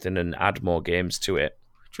or something and add more games to it.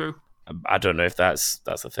 True. I don't know if that's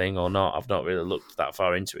a thing or not. I've not really looked that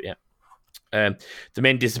far into it yet. The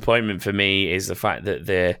main disappointment for me is the fact that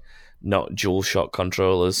they're not DualShock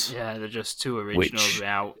controllers. Yeah, they're just two originals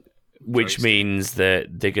without. Which means that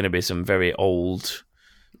they're going to be some very old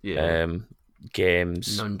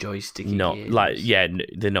games, non-joystick games.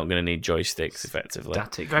 They're not going to need joysticks effectively.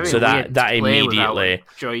 So that immediately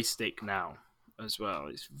joystick now as well.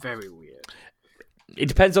 It's very weird. It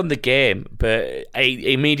depends on the game, but it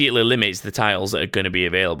immediately limits the titles that are going to be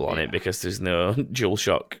available on it because there's no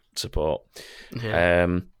DualShock support. Yeah.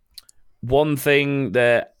 Two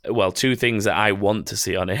things that I want to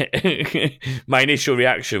see on it. My initial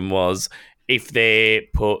reaction was if they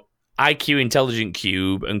put IQ Intelligent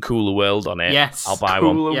Cube and Cooler World on it, I'll buy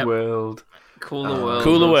one. Cooler World.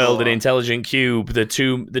 Cooler World and Intelligent Cube, the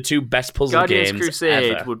two best puzzle games Guardians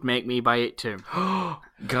Crusade ever. would make me buy it too.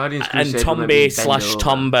 Guardians Crusade and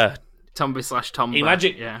Tombi/Tomba.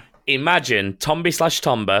 Tombi/Tomba. Imagine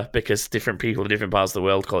Tombi/Tomba, because different people in different parts of the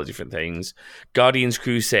world call it different things. Guardians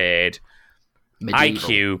Crusade, Medieval.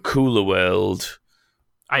 IQ, Cooler World.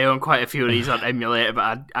 I own quite a few of these on emulator,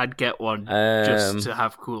 but I'd get one just to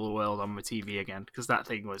have Cooler World on my TV again, because that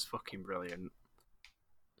thing was fucking brilliant.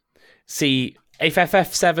 See, if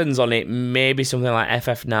FF7's on it, maybe something like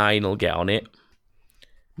FF9 will get on it.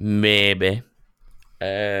 Maybe.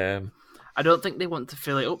 I don't think they want to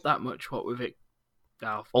fill it up that much, what with it.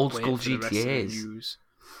 Old school GTAs.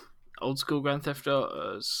 Old school Grand Theft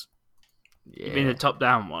Autos. Yeah. You mean the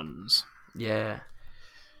top-down ones? Yeah.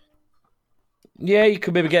 Yeah, you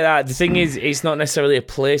could maybe get that. The thing is, it's not necessarily a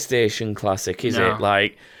PlayStation classic, is it?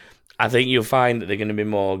 Like, I think you'll find that there are going to be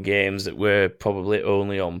more games that were probably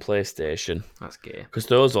only on PlayStation. That's gay. Because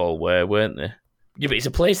those all were, weren't they? Yeah, but it's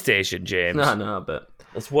a PlayStation, James. No, but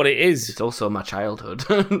that's what it is. It's also my childhood.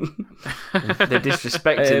 They're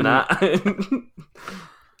disrespecting that.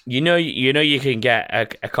 You know, you can get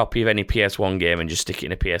a copy of any PS1 game and just stick it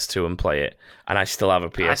in a PS2 and play it. And I still have a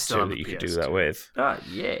PS2 that you could do that with. Oh,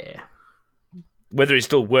 yeah. Whether it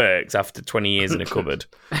still works after 20 years in a cupboard.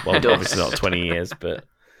 Well, obviously not 20 years, but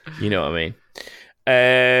you know what I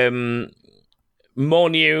mean. More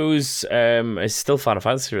news. It's still Final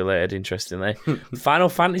Fantasy related, interestingly. Final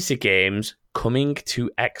Fantasy games coming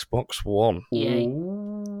to Xbox One. Yay.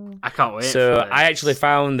 I can't wait. So I actually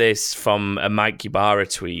found this from a Mike Ybarra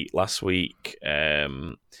tweet last week.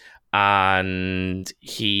 And Mike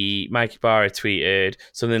Ybarra tweeted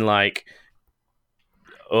something like,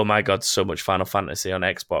 "Oh my God, so much Final Fantasy on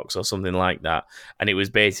Xbox," or something like that. And it was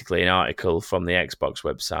basically an article from the Xbox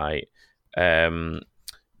website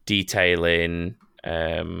detailing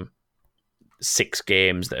 6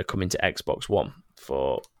 games that are coming to Xbox One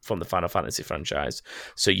from the Final Fantasy franchise.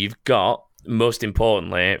 So you've got, most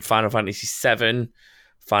importantly, Final Fantasy 7,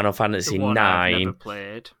 Final Fantasy 9. I've never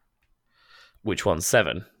played. Which one's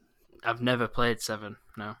 7? I've never played 7,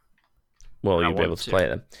 no. Well, you'll be able to play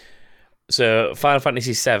them. So Final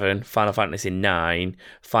Fantasy 7, Final Fantasy 9,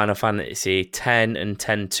 Final Fantasy 10 and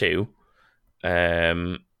 10-2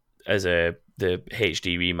 as the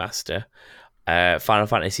HD remaster. Final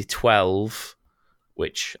Fantasy 12,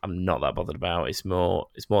 which I'm not that bothered about. It's more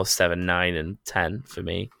 7, 9, and 10 for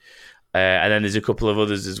me. And then there's a couple of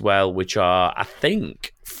others as well, which are, I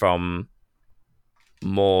think, from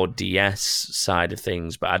more DS side of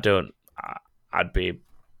things. But I'd be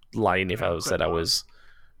lying if I said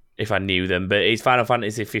if I knew them. But it's Final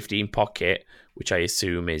Fantasy 15 Pocket, which I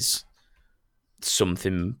assume is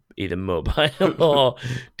something either mobile or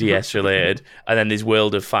DS related. And then there's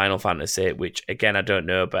World of Final Fantasy, which again I don't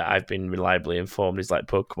know, but I've been reliably informed is like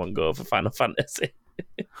Pokemon Go for Final Fantasy.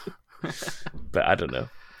 But I don't know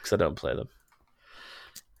because I don't play them.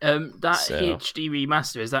 HD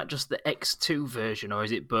remaster, is that just the X2 version, or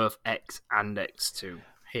is it both X and X2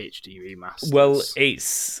 HD remasters? Well,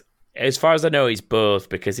 it's, as far as I know, it's both,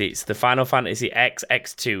 because it's the Final Fantasy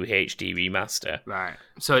X2 HD remaster. Right.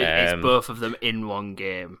 So it's both of them in one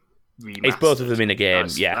game remastered. It's both of them in a game,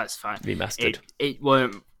 that's fine. Remastered. It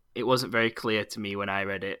wasn't very clear to me when I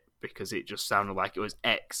read it, because it just sounded like it was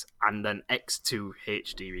X and then X2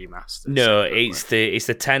 HD remaster. No, it's the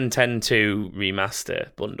 10-10-2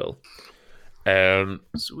 remaster bundle.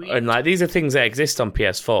 Sweet. And like these are things that exist on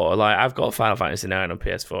PS4. Like I've got Final Fantasy 9 on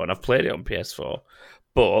PS4 and I've played it on PS4,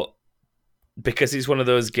 but because it's one of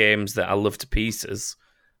those games that I love to pieces,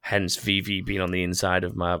 hence VV being on the inside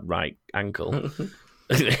of my right ankle,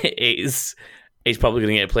 it's probably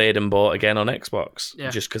going to get played and bought again on Xbox, Yeah.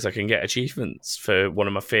 just because I can get achievements for one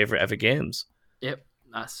of my favourite ever games. Yep,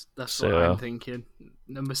 that's what I'm thinking.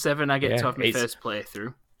 Number 7, I get to have my first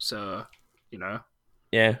playthrough, so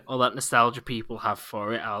Yeah, all that nostalgia people have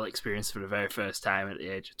for it, I'll experience for the very first time at the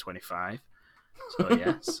age of 25. So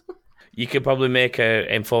yes, you could probably make an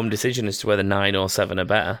informed decision as to whether 9 or 7 are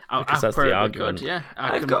better, because that's the argument. Could, yeah,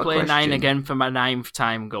 I can play 9 again for my 9th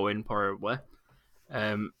time going, probably.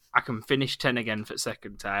 I can finish 10 again for the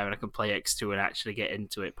second time, and I can play X2 and actually get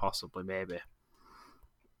into it, possibly, maybe.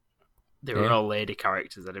 They were all lady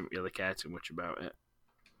characters. I didn't really care too much about it.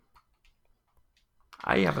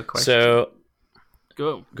 I have a question. So,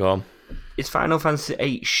 go on. Is Final Fantasy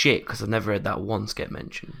VIII shit? Because I've never heard that once get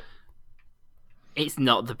mentioned. It's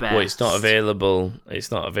not the best. Well, it's not available.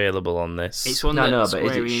 It's not available on this. It's one that Square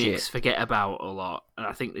Enix forget about a lot, and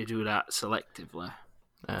I think they do that selectively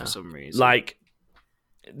for some reason. Like,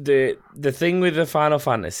 the thing with the Final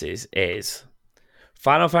Fantasies is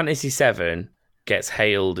Final Fantasy VII gets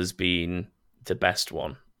hailed as being the best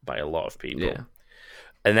one by a lot of people. Yeah.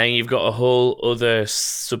 And then you've got a whole other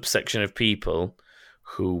subsection of people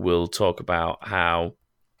who will talk about how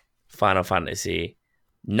Final Fantasy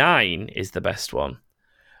 9 is the best one.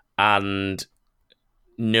 And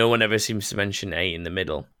no one ever seems to mention 8 in the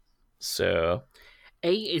middle. So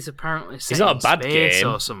 8 is apparently it's not a bad game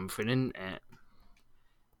or something, isn't it?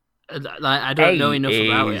 Like, I don't know enough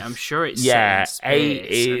about it. I'm sure it's set in space, 8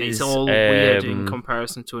 is, and it's all weird in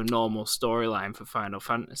comparison to a normal storyline for Final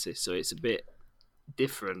Fantasy, so it's a bit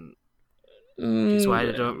different. Which is why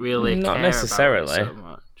I don't really care necessarily about it so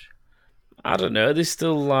much. I don't know. There's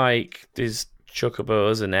still there's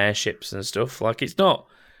chocobos and airships and stuff. Like, it's not.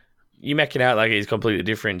 You're making out like it's completely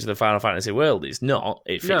different to the Final Fantasy world. It's not.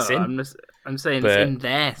 It fits in. I'm saying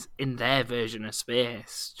it's in their version of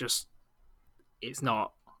space. Just it's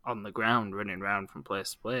not on the ground running around from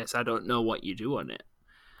place to place. I don't know what you do on it.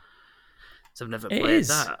 So I've never played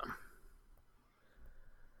that.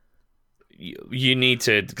 You need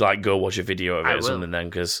to go watch a video of it or something then,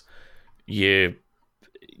 because your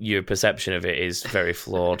perception of it is very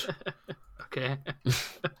flawed. Okay.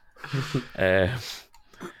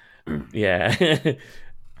 Yeah.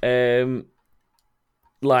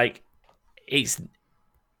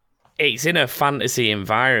 It's in a fantasy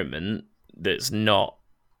environment that's not.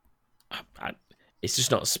 It's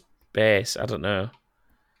just not space. I don't know.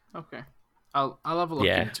 Okay, I'll have a look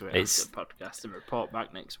into it after the podcast and report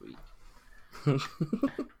back next week.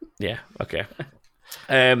 Yeah. Okay.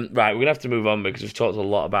 Right, we're gonna have to move on because we've talked a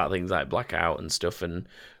lot about things like Blackout and stuff, and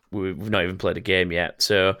we've not even played a game yet.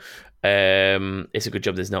 So it's a good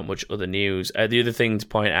job there's not much other news. The other thing to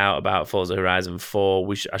point out about Forza Horizon 4,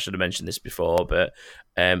 I should have mentioned this before, but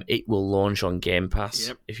it will launch on Game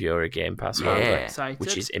Pass if you're a Game Pass holder,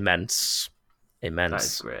 which is immense.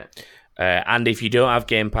 That's great. And if you don't have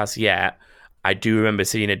Game Pass yet, I do remember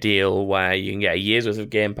seeing a deal where you can get a year's worth of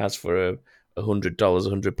Game Pass for $100,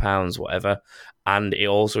 £100, whatever, and it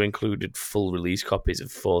also included full release copies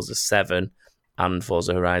of Forza 7 and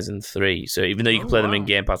Forza Horizon 3. So even though you can play them in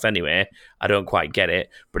Game Pass anyway, I don't quite get it,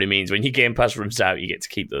 but it means when your Game Pass runs out, you get to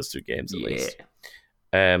keep those 2 games at least.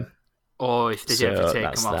 Or if they ever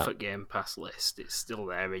take them off at Game Pass list, it's still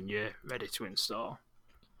there and you're ready to install.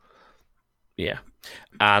 Yeah.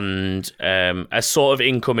 And a sort of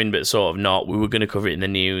incoming, but sort of not. We were going to cover it in the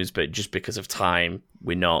news, but just because of time,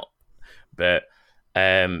 we're not. But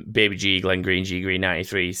Baby G, Glenn Green, G Green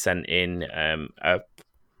 93 sent in a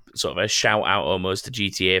sort of a shout out almost to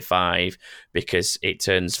GTA 5 because it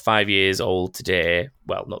turns 5 years old today.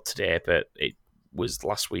 Well, not today, but it was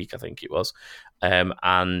last week, I think it was.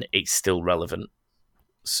 And it's still relevant.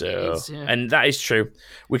 So, and that is true.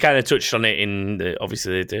 We kind of touched on it in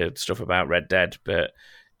obviously the stuff about Red Dead, but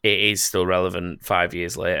it is still relevant 5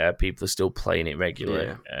 years later. People are still playing it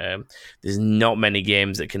regularly. Yeah. There's not many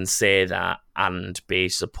games that can say that and be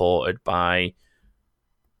supported by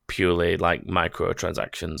purely like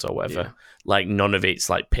microtransactions or whatever. Yeah. Like none of it's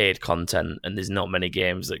like paid content, and there's not many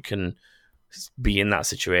games that can be in that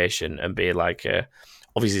situation and be like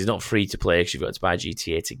obviously it's not free to play because you've got to buy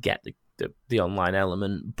GTA to get the online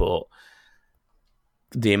element, but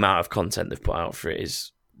the amount of content they've put out for it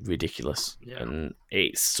is ridiculous. Yeah. And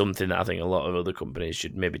it's something that I think a lot of other companies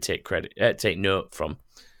should maybe take note from,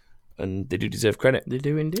 and they do deserve credit. They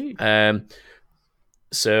do indeed.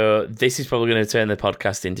 So this is probably going to turn the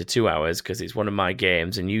podcast into 2 hours because it's one of my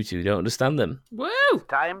games and you two don't understand them. Woo!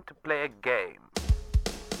 Time to play a game.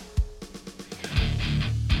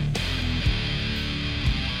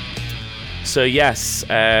 So yes,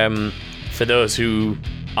 for those who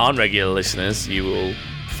aren't regular listeners, you will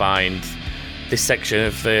find this section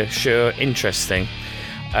of the show interesting.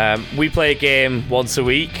 We play a game once a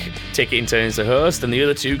week, take it in turns to host, and the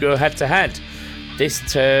other two go head to head. This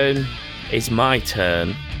turn is my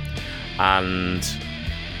turn, and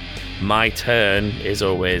my turn is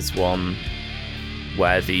always one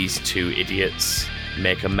where these two idiots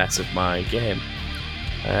make a mess of my game.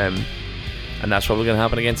 And that's probably going to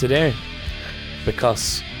happen again today,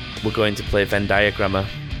 because we're going to play Venn Diagrammer.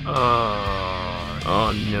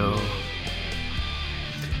 Oh no.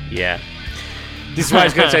 Yeah. This is why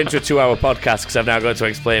it's going to turn into a 2-hour podcast, because I've now got to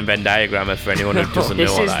explain Venn Diagrammer for anyone who doesn't know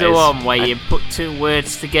what that is. This is the one where you put two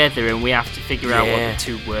words together and we have to figure out what the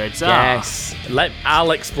two words are. Yes.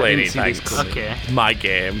 I'll explain it, thanks. Okay. My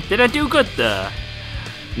game. Did I do good there?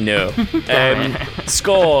 No.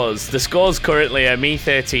 Scores. The scores currently are me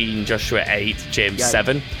 13, Joshua 8, James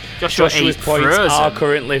 7. Joshua's points frozen. are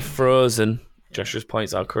currently frozen. Joshua's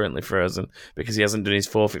points are currently frozen because he hasn't done his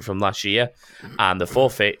forfeit from last year. And the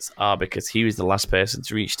forfeits are because he was the last person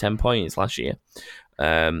to reach 10 points last year.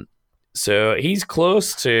 So he's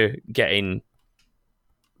close to getting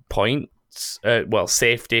points,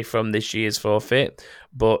 safety from this year's forfeit,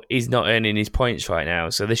 but he's not earning his points right now.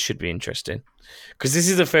 So this should be interesting. Because this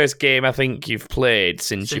is the first game I think you've played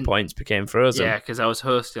since your points became frozen. Yeah, because I was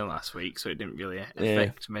hosting last week, so it didn't really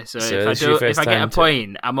affect me. So if I get a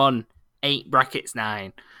point, I'm on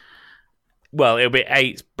 8-9. Well, it'll be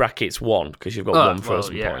 8-1 because you've got one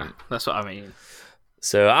frozen point. That's what I mean.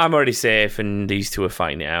 So I'm already safe, and these two are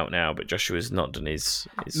fighting it out now. But Joshua's not done his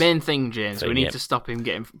main thing, James. We need to stop him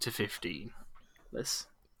getting to 15.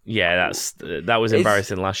 That was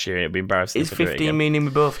embarrassing last year, and it'd be embarrassing. Is 15 meaning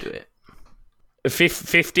we both do it?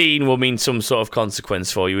 15 will mean some sort of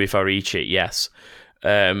consequence for you if I reach it. Yes.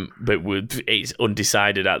 But it's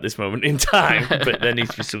undecided at this moment in time. But there needs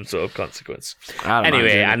to be some sort of consequence.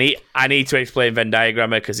 Anyway, I need to explain Venn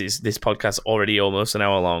Diagrammer because this podcast already almost an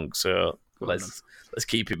hour long. So let's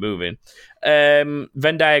keep it moving. Venn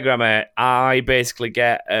Diagrammer, I basically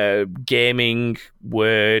get a gaming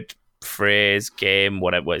word, phrase, game,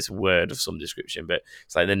 whatever. It's a word of some description, but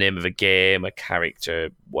it's like the name of a game, a character,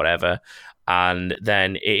 whatever. And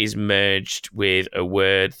then it is merged with a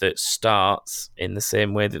word that starts in the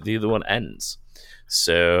same way that the other one ends.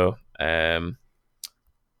 So, I've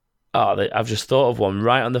just thought of one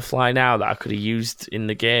right on the fly now that I could have used in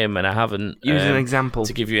the game, and I haven't. Use an example.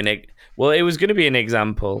 To give you well, it was going to be an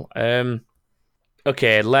example.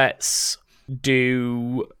 Okay, let's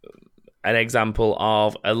do an example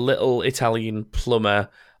of a little Italian plumber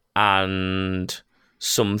and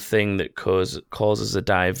something that causes a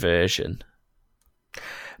diversion.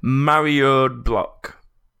 Mario block.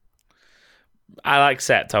 I'll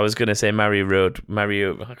accept. I was going to say Mario Road. I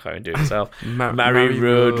can't even do it myself. Mario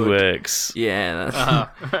Road works. Yeah, that's...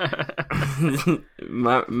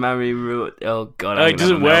 Mario Road. Oh, God. Oh, it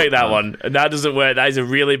doesn't work, that one. That doesn't work. That is a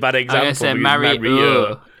really bad example. I'm going to say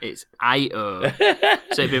Mario. It's I-O.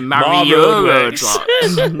 So it'd be Mario Road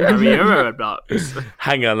blocks. Mario Road blocks.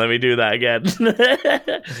 Hang on, let me do that again.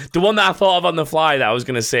 The one that I thought of on the fly that I was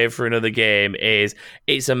going to save for another game is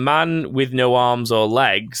it's a man with no arms or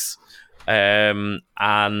legs, and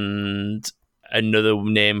another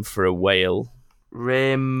name for a whale.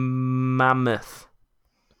 Ray Mammoth.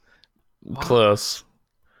 Close.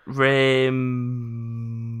 Ray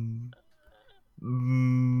Monkey?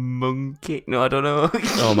 No, I don't know.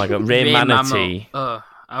 Oh my God, Ray Manatee. Oh,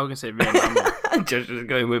 I was going to say Ray Mammal. Just was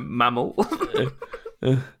going with mammal.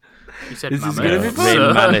 You said this mammal. Is gonna be fun. Ray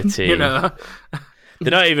Manatee. You know. They're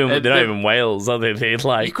not even whales, are they? They're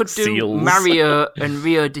like you could do seals. Mario and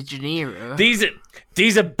Rio de Janeiro. These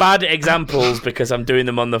are bad examples because I'm doing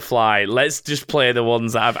them on the fly. Let's just play the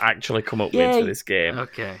ones that I've actually come up with for this game.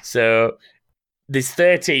 Okay. So there's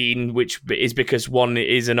 13, which is because one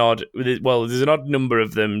is an odd. Well, there's an odd number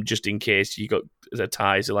of them just in case you got a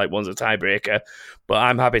tie. So like one's a tiebreaker. But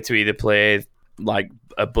I'm happy to either play like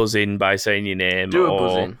a buzz-in by saying your name. Do a or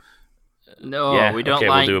buzz-in. No, we don't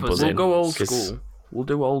like we'll do a buzzing. We'll go old school. We'll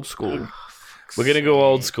do old school. We're going to go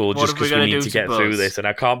old school just because we need to get through this. And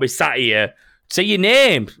I can't be sat here. Say your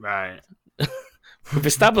name. Right. We've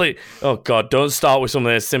established... Oh, God, don't start with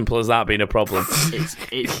something as simple as that being a problem.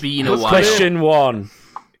 It's been a while. Question one.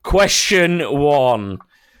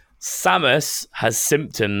 Samus has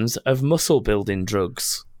symptoms of muscle-building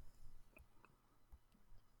drugs.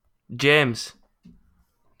 James.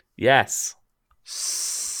 Yes.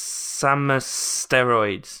 Samus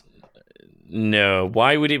steroids. No.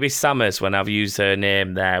 Why would it be Samus when I've used her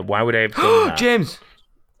name there? Why would I have done that? James.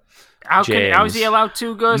 How is he allowed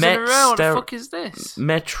 2 goes in a row? What the fuck is this?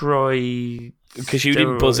 Metroid. Because you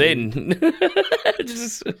didn't buzz in.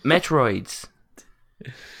 Metroids.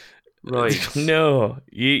 Right. No,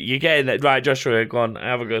 you're getting that right, Joshua. Go on,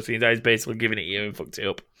 have a go. See, he's basically giving it to you and fucked it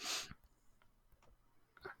up.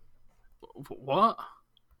 What?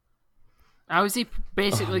 How is he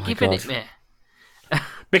basically giving it me?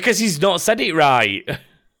 Because he's not said it right.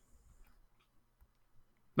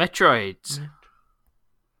 Metroids.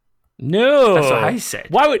 No, That's what I said.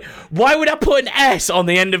 Why would I put an S on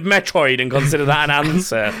the end of Metroid and consider that an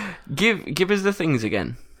answer? Give us the things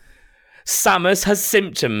again. Samus has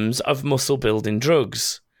symptoms of muscle building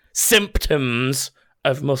drugs. Symptoms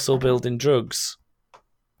of muscle building drugs.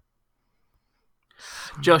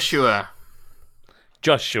 Joshua.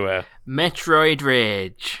 Metroid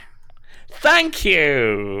Rage. Thank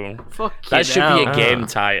you. Fuck That should be a game Ah.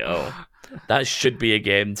 title. That should be a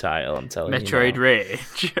game title, I'm telling you. Metroid now.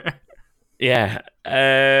 Rage. Yeah.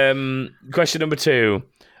 Question number 2.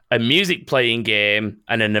 A music playing game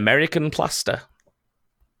and an American plaster.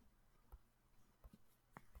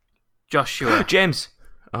 Joshua. James.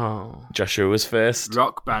 Oh. Joshua was first.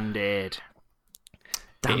 Rock Band-Aid.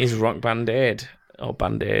 It is Rock Band-Aid. Or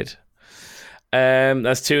Band-Aid.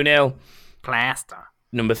 That's 2-0. Plaster.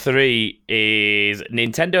 Number 3 is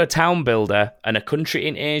Nintendo Town Builder and a country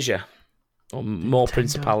in Asia. Or more Nintendo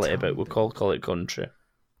principality, Town but we'll call it country.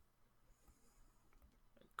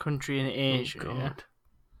 Country in Asia. Oh, Yeah. God.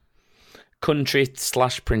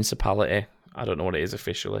 Country/principality. I don't know what it is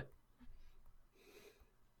officially.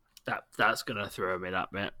 That's gonna throw me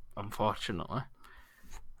that bit, unfortunately.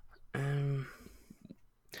 Well,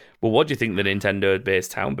 what do you think the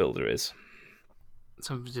Nintendo-based Town Builder is?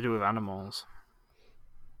 Something to do with animals.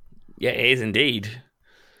 Yeah, it is indeed.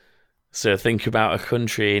 So think about a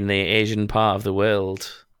country in the Asian part of the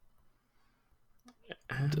world,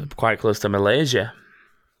 quite close to Malaysia,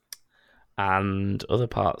 and other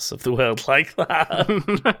parts of the world like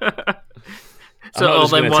that. So not all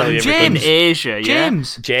just gonna them tell ones you in everything. Asia, yeah.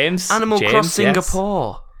 James, Animal James, Cross yes.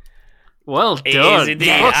 Singapore. Well It done. is indeed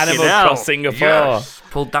Fucking Animal hell. Cross Singapore. Yes.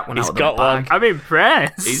 Pulled that one He's out of got the bag. one. I'm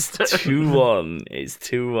impressed. It's 2-1. It's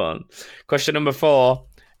 2-1. Question number 4.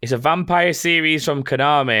 It's a vampire series from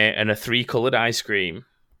Konami and a 3-coloured ice cream.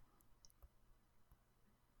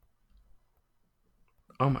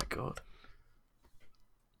 Oh my god.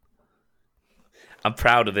 I'm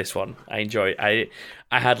proud of this one. I enjoy it.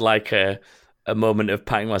 I had like a moment of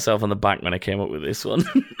patting myself on the back when I came up with this one.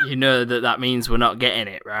 You know that means we're not getting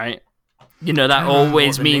it, right? You know that I don't know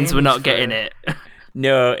always what the means name we're is not for getting it. it.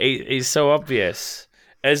 No, it's so obvious.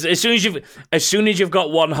 As soon as you've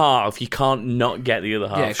got one half, you can't not get the other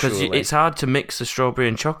half. Yeah, because surely. it's hard to mix the strawberry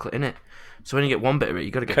and chocolate, innit? So when you get one bit of it,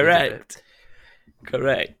 you got to get the other bit.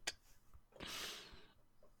 Correct.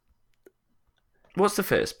 What's the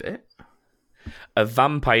first bit? A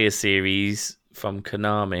vampire series from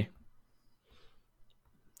Konami.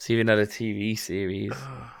 It's even had a TV series.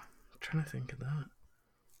 I'm trying to think of that.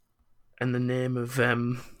 And the name of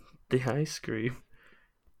the ice cream.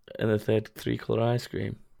 And the third 3-colour ice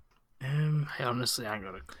cream. I honestly ain't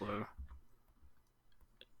got a clue.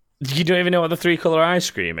 You don't even know what the 3-colour ice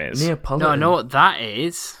cream is? Neapolitan. No, I know what that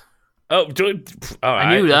is. Oh, all right.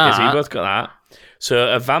 knew Okay, so you that. both got that. So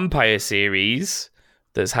a vampire series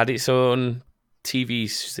that's had its own TV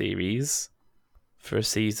series for a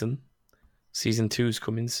season. Season 2's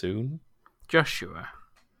coming soon. Joshua.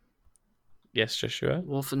 Yes, Joshua.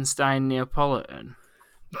 Wolfenstein Neapolitan.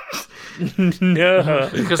 No,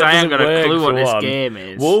 Because that I ain't doesn't got a work clue for what this one. game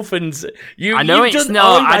is. Wolfens. I know you've it's done,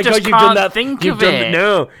 not, Oh my I just God, you've done can't that. think you've of done, it.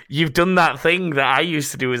 No, you've done that thing that I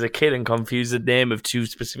used to do as a kid and confuse the name of 2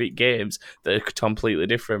 specific games that are completely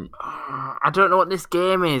different. I don't know what this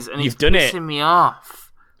game is, and You've it's done it. pissing me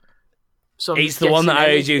off. So I'm It's just the one that I guessing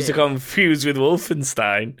always used to anything. confuse with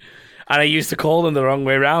Wolfenstein, and I used to call them the wrong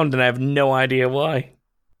way round, and I have no idea why.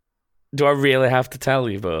 Do I really have to tell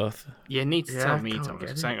you both? You need to Yeah, tell I me, can't Thomas, get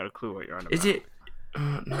because it. I ain't got a clue what you're on about. Is it?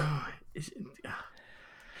 No. Is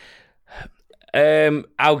it?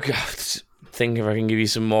 I'll think if I can give you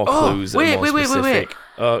some more Oh, clues. wait, that are more wait. specific.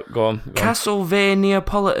 Oh, go on.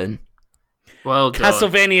 Castlevania-politan. Well done.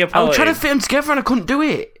 Castlevania. I was trying to fit them together and I couldn't do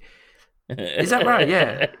it. Is that right?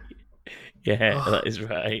 Yeah. Yeah, Oh. that is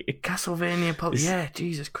right. Castlevania-politan. Yeah,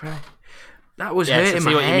 Jesus Christ. That was Yes, I hurting see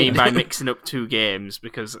my what head. you mean by mixing up 2 games,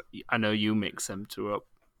 because I know you mix them 2 up.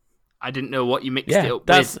 I didn't know what you mixed it Yeah, up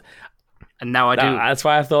that's with, and now I do. that's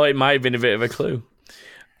why I thought it might have been a bit of a clue.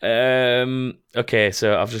 Okay,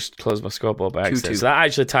 so I've just closed my scoreboard by accident. 2-2. So that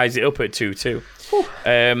actually ties it up at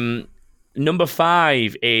 2-2. Number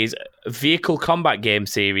 5 is a vehicle combat game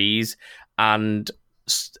series and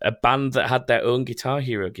a band that had their own Guitar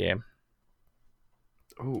Hero game.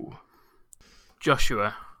 Oh.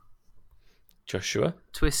 Joshua. Joshua?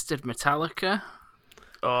 Twisted Metallica.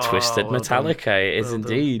 Twisted well Metallica, done. it is Well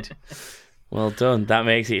done. indeed. Well done. That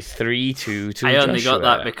makes it 3-2 to I only Joshua.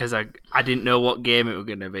 got that because I didn't know what game it was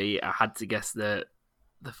going to be. I had to guess the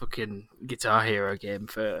fucking Guitar Hero game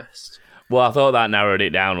first. Well, I thought that narrowed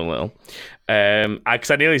it down a little.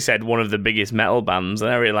 Because I nearly said one of the biggest metal bands, and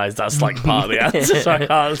I realised that's like part of the answer, so I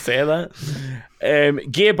can't say that.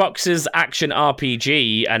 Gearbox's action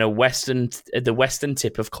RPG and the western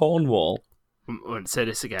tip of Cornwall. I won't say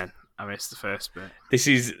this again. I missed the first bit. This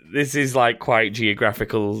is like quite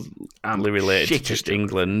geographically related to just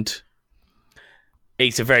England.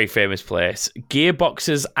 It's a very famous place.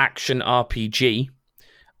 Gearbox's action RPG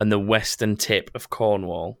and the western tip of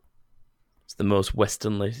Cornwall. It's the most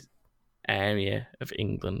westernly area of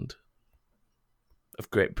England. Of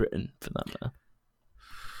Great Britain, for that matter.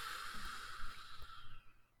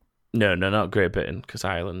 No, not Great Britain, because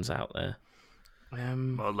Ireland's out there.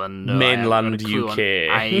 Well, then, no, Mainland I haven't got a clue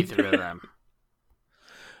UK. on either of them.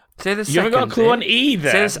 Say the second. You haven't got a clue bit. on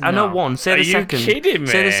either? I know No. one. Say Are the you second. kidding me?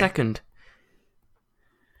 Say the second.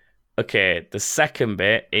 Okay, the second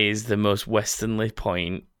bit is the most westernly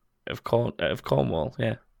point of Cornwall,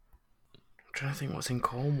 yeah. I'm trying to think what's in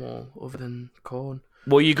Cornwall other than corn.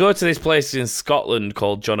 Well, you go to this place in Scotland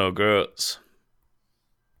called John O'Groats.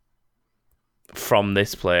 From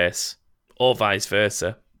this place. Or vice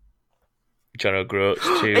versa. John O'Groats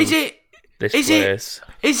to Is it? this Is place.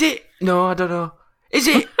 Is it? No, I don't know. Is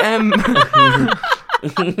it?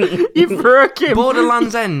 You broke him.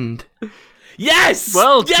 Borderlands End. Yes!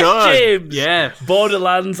 Well yes, done. James! Yeah.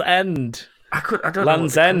 Borderlands End. I don't know.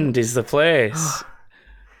 Land's End is the place.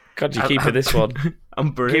 God, you keep it this one.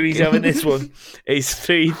 I'm Kiwi's breaking. having this one. It's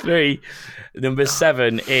 3-3. Number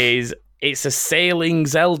 7 is it's a sailing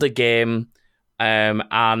Zelda game,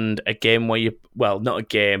 and a game where you not a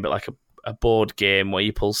game, but like a board game where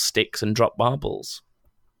you pull sticks and drop marbles.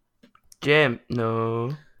 Jim,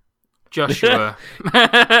 no. Joshua.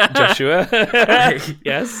 Joshua,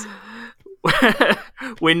 yes,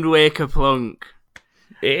 Wind Waker Plunk.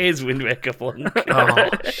 it is Wind Waker Plunk. Oh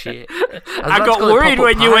shit! I got worried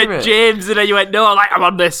when you went James, and then you went, no, I'm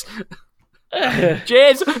on this.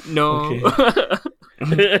 James, no.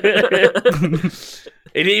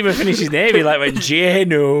 He didn't even finish his name. He went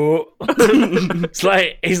J-No. It's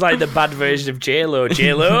like he's like the bad version of J-Lo.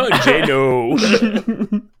 J-Lo, J-No.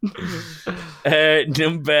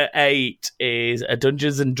 Number 8 is a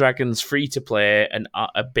Dungeons and Dragons free to play and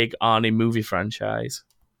a big Arnie movie franchise.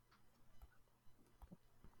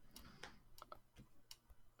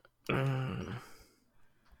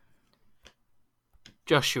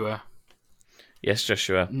 Joshua. Yes,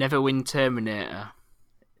 Joshua. Neverwin Terminator.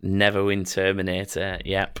 Neverwin Terminator.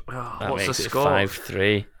 Yep. Oh, That what's the makes it score?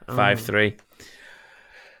 5-3.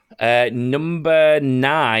 5-3. Number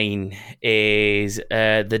 9 is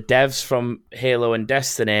the devs from Halo and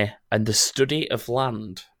Destiny and the Study of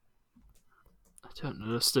Land. I don't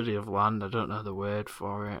know the study of land. I don't know the word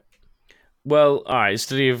for it. Well, all right,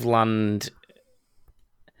 Study of Land.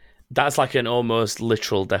 That's like an almost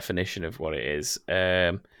literal definition of what it is.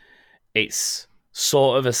 It's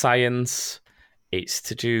sort of a science. It's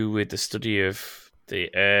to do with the study of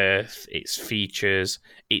the Earth, its features,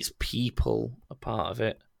 its people are part of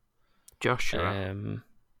it. Joshua.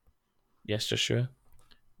 Yes, Joshua?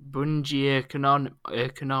 Bungie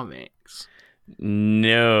Economics.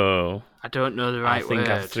 No. I don't know the right I think word.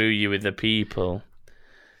 I threw you with the people.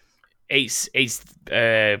 It's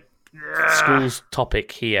school's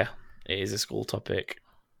topic here. It is a school topic.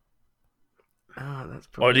 Oh, that's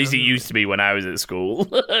Or at least it probably- used to be when I was at school.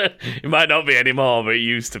 It might not be anymore, but it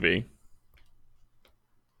used to be.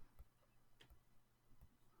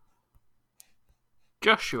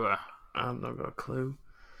 Joshua. I've not got a clue.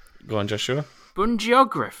 Go on, Joshua.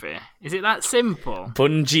 Bungeography. Is it that simple?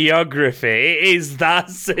 Bungeography. It is that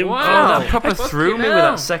simple. Wow. Oh, that proper Fucking threw me with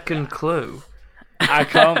hell. that second clue. I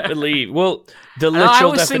can't believe. Well, the And I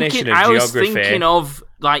literal was definition thinking, of I was geography. thinking of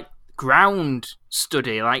like ground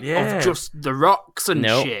study, Yeah. of just the rocks and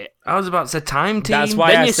Nope. shit. I was about to say time team. That's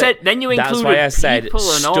why Then I you said- then you that's included why I said people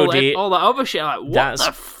and study- all that other shit. Like, what That's-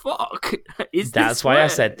 the fuck is That's this why I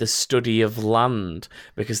word? said the study of land,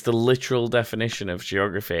 because the literal definition of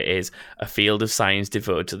geography is a field of science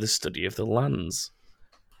devoted to the study of the lands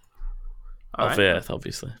All of right. Earth,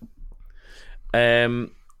 obviously.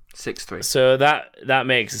 6-3. So that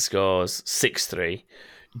makes the scores 6-3.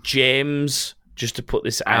 James, just to put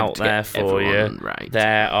this I have out to get there for you, everyone right.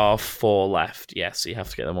 there are 4 left. Yes, so you have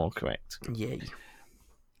to get them all correct. Yay.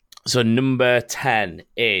 So number 10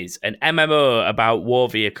 is an MMO about war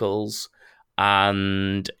vehicles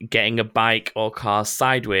and getting a bike or car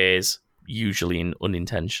sideways, usually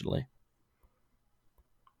unintentionally.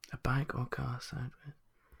 A bike or car sideways.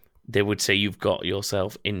 they would say you've got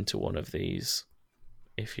yourself into one of these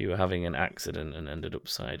if you were having an accident and ended up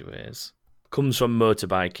sideways. Comes from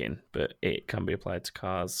motorbiking, but it can be applied to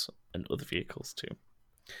cars and other vehicles too.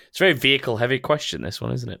 It's a very vehicle-heavy question, this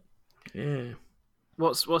one, isn't it? Yeah.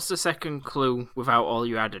 What's the second clue without all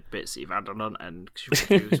your added bits that you've added on? And you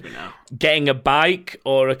confuse me now. Getting a bike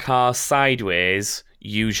or a car sideways,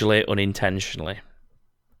 usually unintentionally.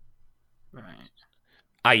 Right.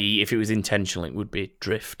 I.e., if it was intentional, it would be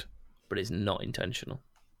drift, but it's not intentional.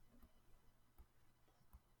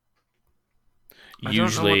 I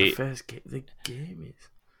don't know what the first the game is.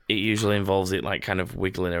 It usually involves it like kind of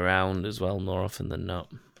wiggling around as well, more often than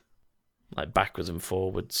not. Like backwards and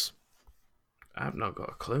forwards. I've not got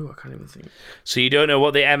a clue. I can't even think. So you don't know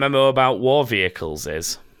what the MMO about war vehicles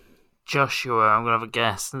is? Joshua, I'm going to have a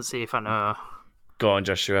guess and see if I know. Go on,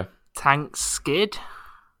 Joshua. Tank skid?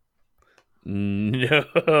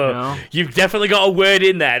 No. You've definitely got a word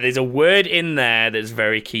in there. There's a word in there that's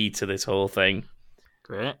very key to this whole thing.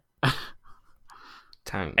 Great.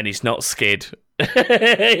 Tank. And it's not skid.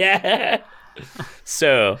 Yeah.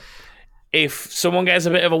 So, if someone gets a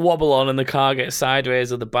bit of a wobble on and the car gets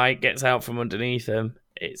sideways or the bike gets out from underneath them,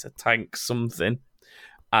 it's a tank something.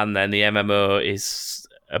 And then the MMO is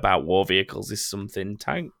about war vehicles is something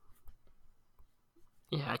tank.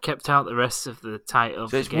 Yeah, I kept out the rest of the title.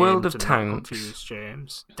 So it's game World of to not Tanks. confuse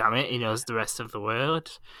James. Damn it, he knows the rest of the word.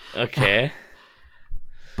 Okay.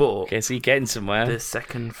 But Okay, so you're getting somewhere. the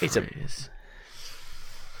second phrase.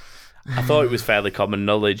 I thought it was fairly common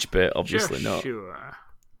knowledge, but obviously not. Joshua.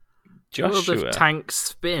 World Joshua. of Tanks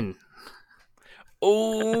spin.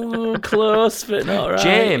 Oh, close, but not right.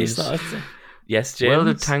 James. It's not yes, James. World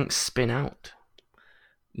of Tanks spin out.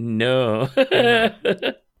 No.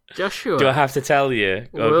 Joshua. Do I have to tell you?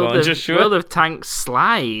 Go on, Joshua. World of Tanks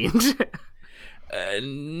slide.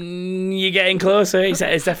 You're getting closer. It's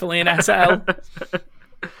definitely an SL.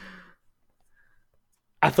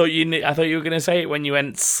 I thought you were going to say it when you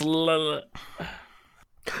went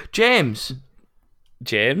James.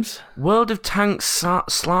 World of Tanks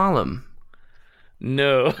slalom.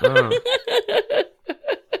 No. Oh.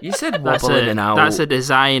 You said wobbling and out. That's a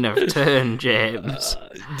design of turn, James.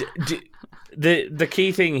 The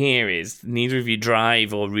key thing here is neither of you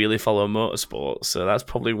drive or really follow motorsports, so that's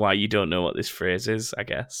probably why you don't know what this phrase is, I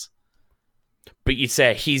guess. But you'd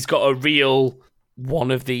say he's got a real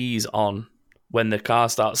one of these on when the car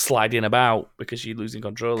starts sliding about because you're losing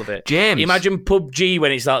control of it. James. Imagine PUBG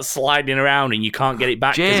when it starts sliding around and you can't get it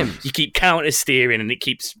back. James. You keep counter steering and it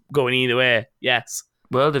keeps going either way. Yes.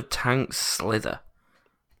 World of Tanks slither.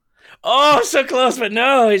 Oh, so close, but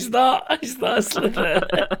no, it's not. It's not a slither.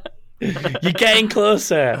 You're getting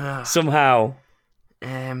closer somehow.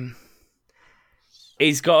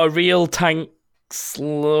 He's got a real tank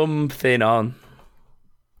slump thing on.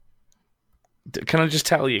 Can I just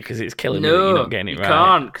tell you, because it's killing me that you're not getting it right. No, you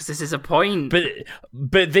can't, because this is a point.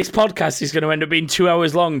 But this podcast is going to end up being 2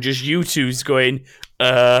 hours long, just you two's going,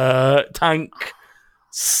 tank,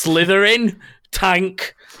 slithering,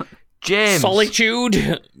 tank, James.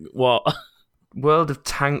 solitude. What? World of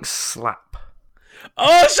Tanks slap.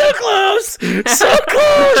 Oh, so close! So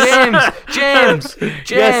close! James!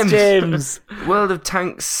 Yes, James. World of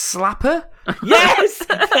Tanks slapper? Yes!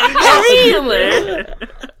 Really?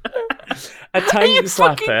 A tank Are you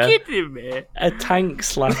slapper. fucking kidding me? A tank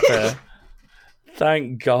slapper.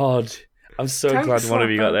 Thank God. I'm so Tank glad one of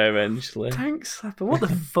you slapper. got there eventually. Tank slapper? What the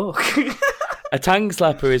fuck? A tank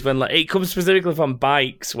slapper is when it comes specifically from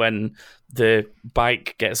bikes when the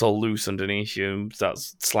bike gets all loose underneath you and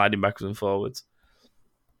starts sliding backwards and forwards.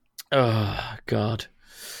 Oh, God.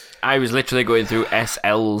 I was literally going through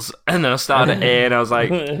SLs and then I started at A and I was like,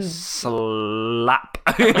 slap.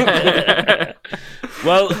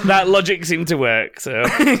 Well, that logic seemed to work, so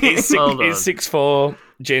it's Well done. 6-4.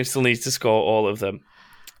 James still needs to score all of them.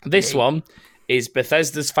 This one is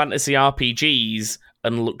Bethesda's fantasy RPGs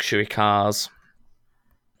and luxury cars.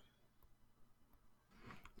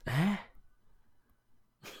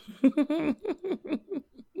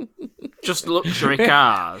 Just luxury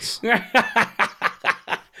cars.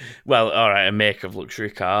 Well, all right, a make of luxury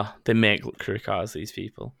car. They make luxury cars, these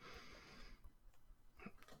people.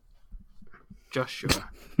 Joshua.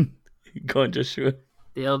 Go on, Joshua.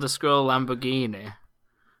 The Elder Scroll Lamborghini.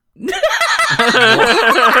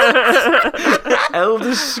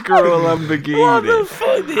 Elder Scroll Lamborghini. What the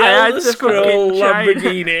fuck? The I had Elder to Scroll fucking try.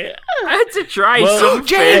 Lamborghini. I had to try Well, something.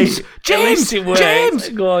 James! At least it worked. James!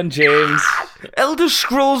 Go on, James. Elder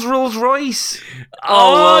Scrolls Rolls Royce.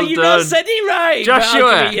 Oh, well you done. not said it right. but Joshua.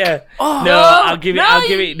 I'll give it you. Oh, No, I'll give it. no, I'll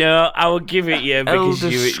give it. No, I will give it you because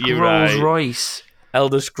Elder you're Scrolls right. Royce.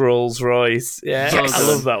 Elder Scrolls Royce. Yeah, Yes. I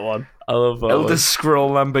love that one. I love that Elder one. Scroll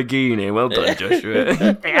Lamborghini. Well done, Joshua.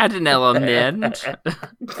 They had an L on the end.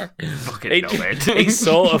 Fucking It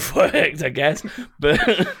sort of worked, I guess,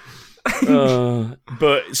 but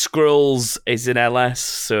Scrolls is in LS,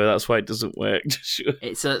 so that's why it doesn't work.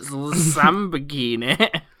 It's a Lamborghini.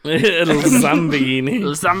 Lamborghini.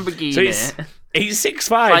 Lamborghini. So he's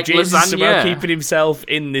 6'5". Like James is somehow lasagna. keeping himself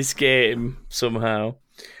in this game somehow.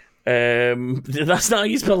 That's not how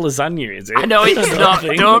you spell lasagna, is it? I know it's I not.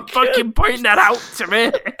 think. Don't fucking point that out to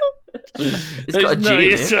me. It's got a No, G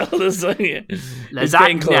in it's it. not lasagna. It's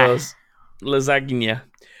getting Lasagna. close. Lasagna.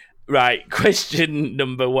 Right, question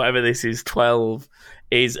number whatever this is, 12,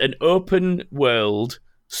 is an open world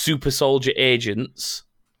super soldier agents.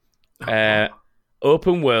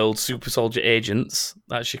 Open world super soldier agents.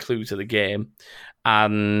 That's your clue to the game.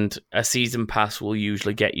 And a season pass will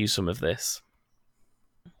usually get you some of this.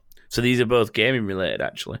 So these are both gaming related,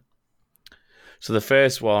 actually. So the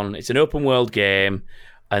first one, it's an open world game,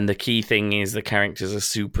 and the key thing is the characters are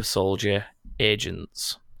super soldier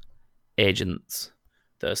agents. Agents.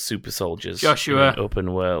 They're super soldiers. Joshua. In an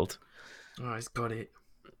open world. Oh, he's got it.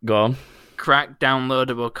 Go on. Crack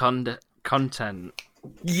downloadable content.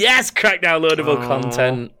 Yes, crack downloadable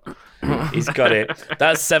content. He's got it.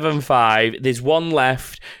 That's 7-5. There's one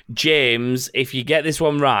left. James, if you get this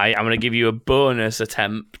one right, I'm going to give you a bonus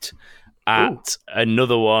attempt at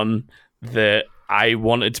another one that I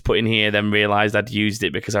wanted to put in here, then realised I'd used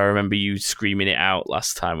it because I remember you screaming it out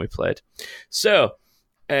last time we played. So,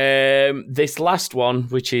 this last one,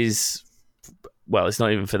 which is... Well, it's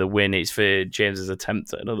not even for the win. It's for James's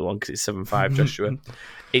attempt at another one because it's 7-5, Joshua.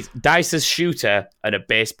 It's Dice's Shooter and a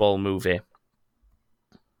baseball movie.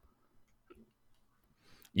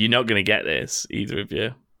 You're not going to get this, either of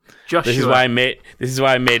you. Joshua. This is why I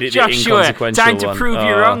made it the Joshua, inconsequential time to one. prove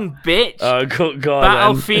you wrong, bitch. Oh, go on, then.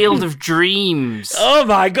 Battlefield of Dreams. Oh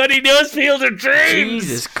my god, he knows Field of Dreams!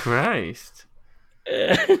 Jesus Christ.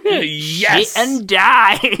 Yes! Hit and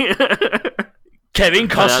die. Kevin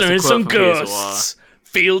that's Costner a and some quote from Gears of ghosts.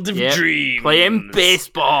 Field of Yep, Dreams. Playing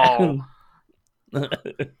baseball.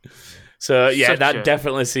 So, yeah, Such that a-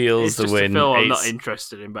 definitely seals It's the just win. a film I'm not It's-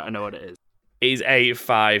 interested in, but I know what it is. Is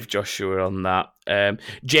 8-5, Joshua, on that.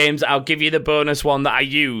 James, I'll give you the bonus one that I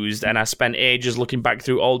used, and I spent ages looking back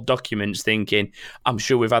through old documents thinking, I'm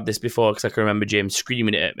sure we've had this before, because I can remember James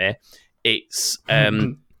screaming it at me. It's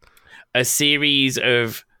a series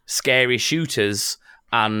of scary shooters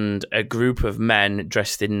and a group of men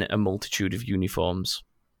dressed in a multitude of uniforms.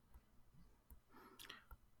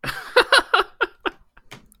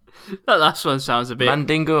 That last one sounds a bit,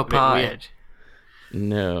 Mandingo Pie. weird.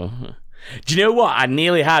 No. Do you know what? I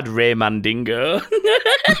nearly had Ray Mandingo.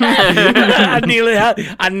 I nearly had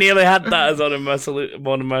that as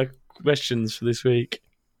one of my questions for this week.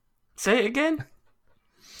 Say it again.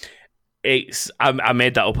 I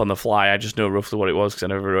made that up on the fly. I just know roughly what it was because I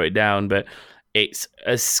never wrote it down. But it's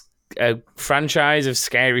a franchise of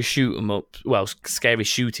scary scary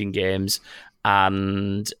shooting games,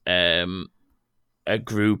 and a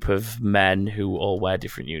group of men who all wear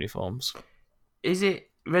different uniforms. Is it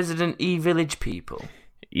Resident Evil Village people?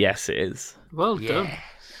 Yes, it is. Well done.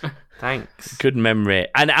 Thanks. Good memory.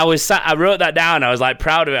 And I wrote that down. I was like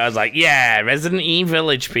proud of it. I was like, yeah, Resident Evil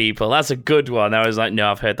Village people. That's a good one. I was like, no,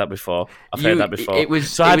 I've heard that before. It was.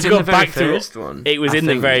 So I had to in go the very back through. first one. It was I in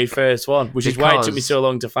the think. very first one, which is why it took me Because- so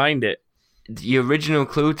long to find it. The original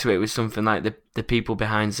clue to it was something like the people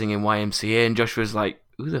behind singing YMCA, and Josh was like,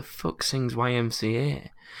 "Who the fuck sings YMCA?"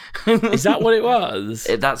 Is that what it was?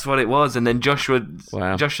 That's what it was, and then Joshua.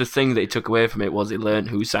 Wow. Joshua's thing that he took away from it was he learned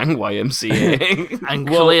who sang YMCA. And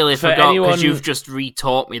Well, clearly for forgot anyone- because you've just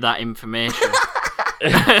retaught me that information.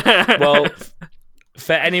 Well,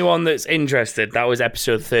 for anyone that's interested, that was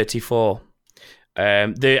episode 34.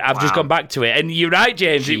 I've just gone back to it, and you're right,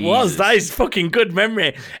 James. It was. Jesus. That is fucking good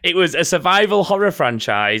memory. It was a survival horror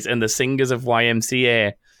franchise, and the singers of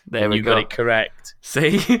YMCA. There And we you go. got it correct.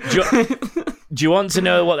 See, Do you want to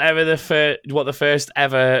know what the first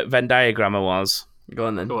ever Venn diagrammer was? go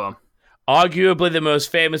on then. Go on. Arguably the most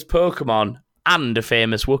famous Pokemon and a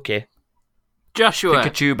famous Wookiee. Joshua.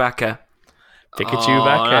 Pikachu Baka. Pikachu Oh,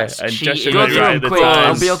 Baka. that's And cheating. Joshua Go got through it right them at the quick. time.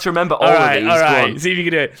 I'll be able to remember all All of right, these. all Go right. on. See if you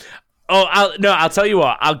can do it. Oh, I'll tell you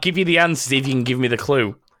what. I'll give you the answer. See if you can give me the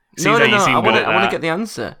clue. No. You I seem want good at to that. get the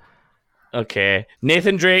answer. Okay.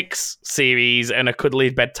 Nathan Drake's series and a cuddly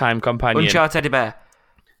bedtime companion. Uncharted Teddy Bear.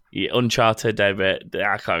 Yeah, Uncharted. I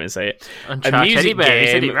can't even say it. Uncharted A music Bear, you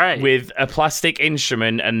said game it right. with a plastic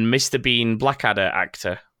instrument and Mr. Bean Blackadder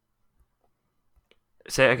actor.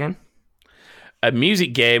 Say it again. A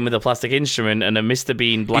music game with a plastic instrument and a Mr.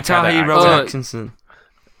 Bean Blackadder Guitar Hero actor. Oh, Atkinson.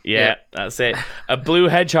 Yeah, that's it. A blue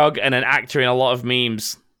hedgehog and an actor in a lot of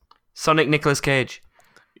memes. Sonic Nicolas Cage.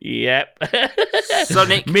 Yep.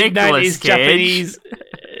 Sonic Nicolas Cage. Japanese.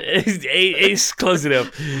 It's close enough.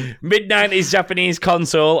 Mid-90s Japanese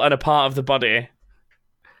console and a part of the body.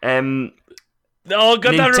 Oh,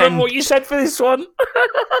 God, I remember what you said for this one.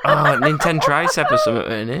 Nintendo Tricep or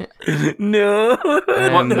something, isn't it? No.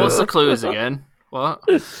 What's the clues again? What?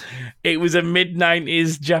 It was a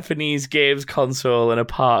mid-90s Japanese games console and a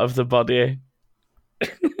part of the body.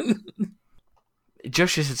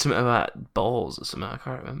 Josh said something about balls or something. I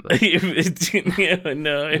can't remember.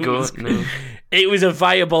 It was a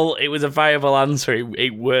viable answer.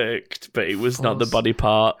 It worked, but it was not the body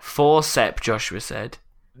part. Forcep, Joshua said.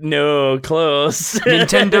 No, close.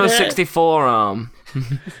 Nintendo 64 arm.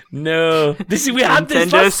 No, we had this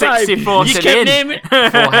Nintendo last 64 time. You kept naming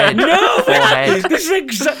forehead. No, Forehead.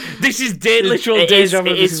 This is literal deja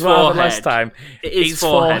vu. This is what happened last time. It's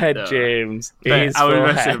forehead, James. It's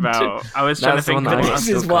forehead. I was trying to think. This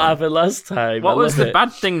is what happened last time. What was the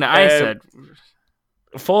bad thing that I said?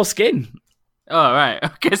 Foreskin. Oh right.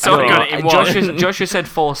 Okay, so I got it in one. Joshua said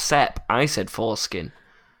forcep. I said foreskin.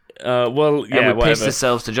 Well, yeah, and we pissed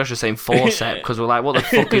ourselves to Joshua saying forcep because we're like, what the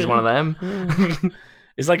fuck is one of them?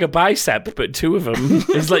 It's like a bicep, but two of them.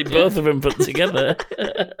 It's like both of them put together.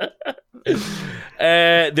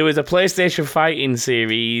 There was a PlayStation fighting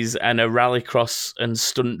series and a rallycross and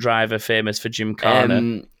stunt driver famous for Jim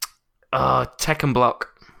Carner. Tekken Block.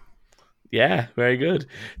 Yeah, very good.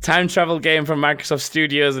 Time travel game from Microsoft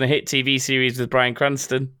Studios and a hit TV series with Bryan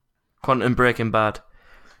Cranston. Quantum Breaking Bad.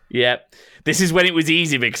 Yep. This is when it was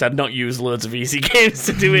easy because I'd not used loads of easy games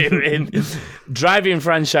to do it in. Driving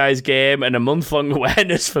franchise game and a month-long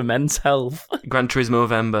awareness for men's health. Gran Turismo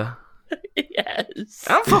November. Yes.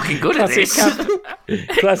 I'm fucking good at this.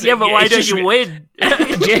 Classic. Yeah, but why don't you win?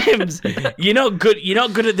 James, you're not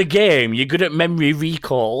good at the game. You're good at memory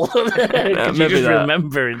recall. Because you're just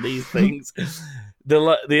remembering these things.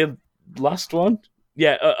 The last one?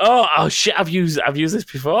 Yeah. Oh shit, I've used this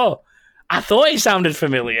before. I thought it sounded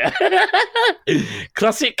familiar.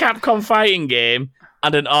 Classic Capcom fighting game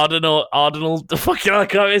and an Arnold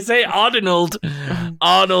Schwarzenegger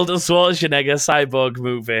cyborg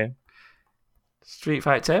movie. Street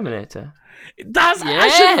Fight Terminator. That's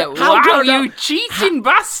you cheating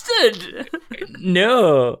bastard!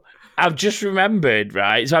 No, I've just remembered,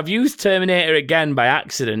 right? So I've used Terminator again by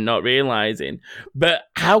accident, not realizing. But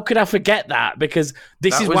how could I forget that? Because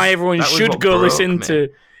this is why everyone should go listen to.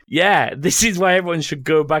 Yeah, this is why everyone should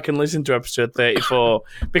go back and listen to episode 34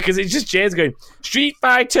 because it's just James going Street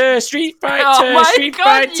Fighter, Street Fighter,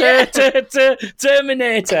 Terminator, Street Fighter,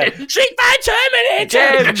 Terminator, Street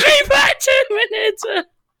Fighter, Terminator.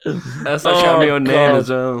 That's actually my own name as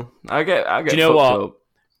well. I get. Do you know what? Up.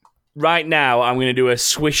 Right now, I'm going to do a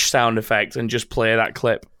swish sound effect and just play that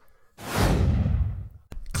clip.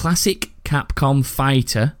 Classic Capcom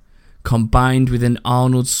fighter combined with an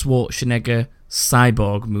Arnold Schwarzenegger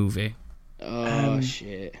cyborg movie.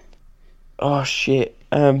 Shit. Oh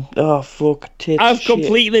fuck. I've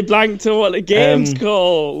completely blanked on what the game's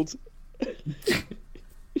called.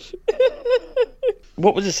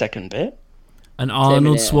 What was the second bit? An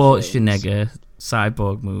Arnold Schwarzenegger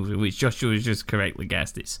cyborg movie, which Joshua has just correctly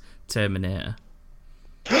guessed. It's Terminator.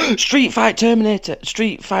 Street Fight Terminator.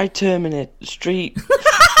 Street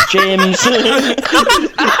James.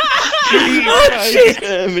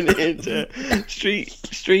 Terminator.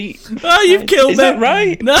 Street. Oh, you've killed me. Is that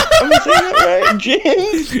right? No. Am I saying that right?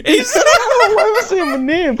 James. Why am I saying my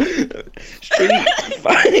name? Street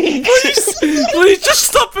Fight. Please just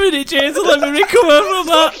stop a minute, James, and let me recover from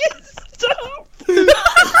that. Stop.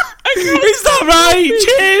 It's not right,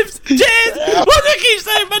 James. James, why do you keep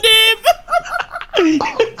saying my name?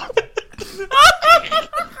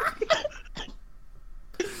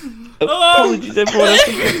 Apologies, everyone. I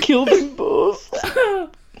think I killed them both.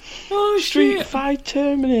 Oh, Street Fight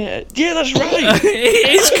Terminator. Yeah, that's right. It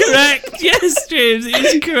is correct. Yes, James, it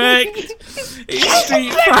is correct. It's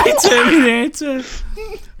Street Fight Terminator.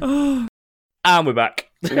 Oh. And we're back.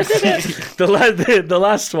 The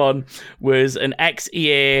last one was an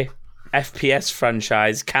ex-EA FPS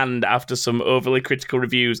franchise canned after some overly critical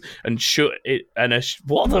reviews and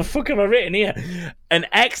what the fuck have I written here? An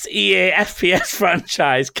ex-EA FPS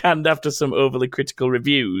franchise canned after some overly critical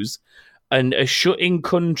reviews and a shut-in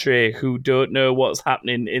country who don't know what's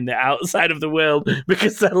happening in the outside of the world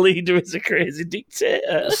because their leader is a crazy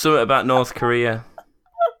dictator. Something about North Korea.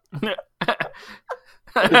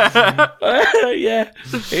 Yeah,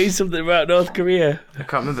 it's something about North Korea. I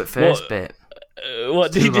can't remember the first bit.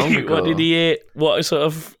 What did EA? What sort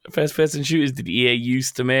of first-person shooters did EA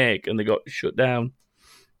used to make, and they got shut down?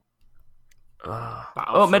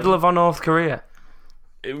 Medal of Honor North Korea.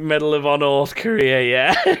 Medal of Honor North Korea,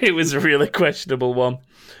 yeah. It was a really questionable one.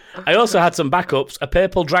 I also had some backups. A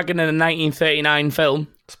purple dragon in a 1939 film.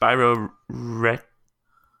 Spyro Red.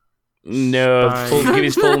 No, give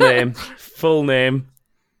his full name. Full name.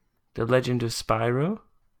 The Legend of Spyro?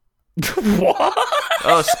 What?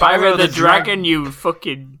 Oh, Spyro the Dragon, you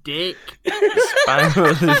fucking dick.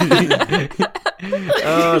 Spyro the...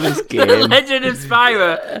 Oh, this game. The Legend of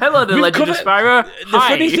Spyro. Hello, The Legend of Spyro. The Hi.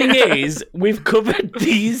 funny thing is, we've covered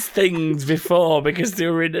these things before because they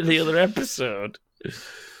were in the other episode.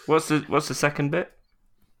 What's the second bit?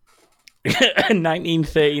 A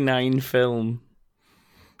 1939 film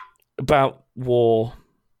about war,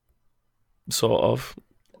 sort of.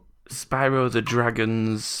 Spyro the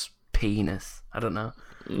Dragon's penis. I don't know.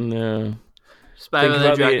 No. Spyro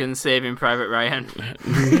the Dragon Saving Private Ryan.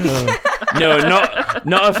 No,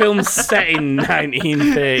 not a film set in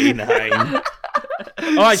 1939.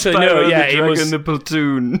 Oh, actually, Spyro no, yeah, the it was the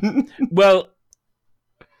Platoon. Well,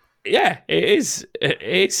 yeah, it is.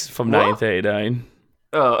 It's from What? 1939.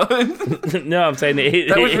 Oh, No, I'm saying it.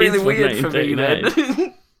 that was it really is from weird for me 1939.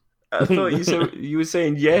 then. I thought you were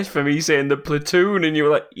saying yes for me saying the Platoon, and you were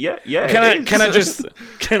like, yeah. Can I just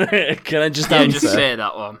Yeah, answer? just say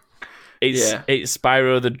that one. It's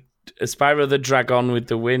Spyro the Dragon with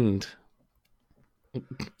the Wind.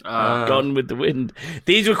 Gone with the Wind.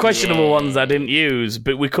 These were questionable ones I didn't use,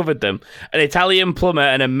 but we covered them. An Italian plumber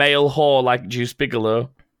and a male whore like Juice Bigelow.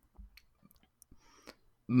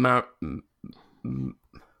 No,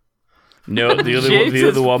 the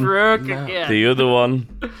other one. The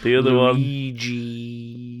other one.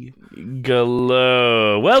 Luigi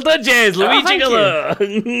Gallo. Well done, James. Luigi thank Gallo.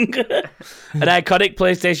 An iconic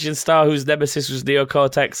PlayStation star whose nemesis was Neo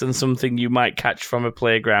Cortex and something you might catch from a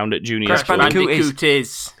playground at junior Crash school. Bandicoot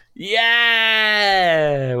is.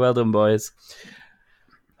 Yeah. Well done, boys.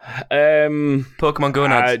 Pokemon Go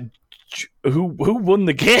Nads. Who won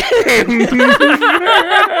the game?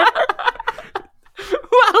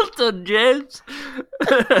 Well done, James.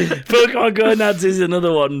 Pokemon Go Nads is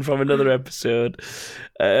another one from another episode.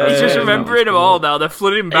 He's just remembering them all now. They're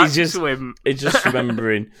flooding back He's to him. It's just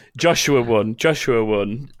remembering. Joshua won.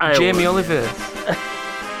 Jamie Oliver.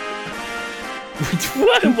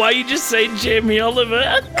 Why are you just saying Jamie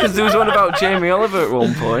Oliver? Because there was one about Jamie Oliver at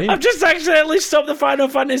one point. I've just accidentally stopped the Final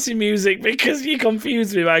Fantasy music because you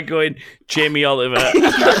confused me by going Jamie Oliver.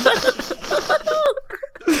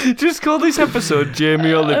 Just call this episode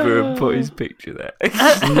Jamie Oliver and put his picture there.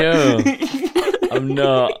 No, I'm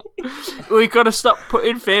not. We gotta stop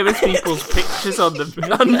putting famous people's pictures on the picture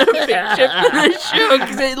for the show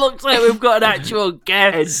because it looks like we've got an actual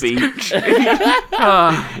guest. Beach.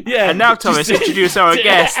 Yeah, And now, Thomas, introduce our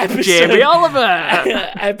guest, Jamie Oliver.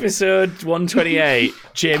 Episode 128.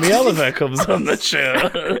 Jamie Oliver comes on the show.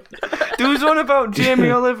 There was one about Jamie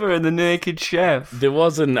Oliver and the Naked Chef. There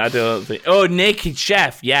wasn't, I don't think. Oh, Naked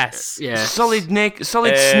Chef, yes. Yeah. Solid Naked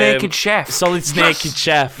Chef. Solid Naked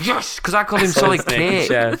Chef. Yes, because I called him Solid Naked Cake.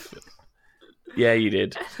 Chef. Yeah, you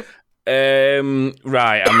did.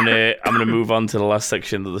 Right, I'm gonna move on to the last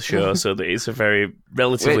section of the show, so that it's a very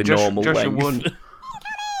relatively normal Joshua length. won.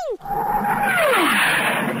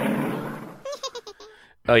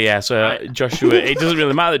 Oh yeah, so Joshua. It doesn't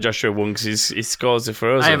really matter that Joshua won because his scores are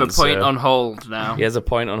frozen. I have a point on hold now. He has a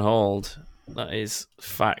point on hold. That is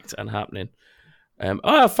fact and happening.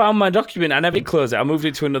 I found my document. I never closed it. I moved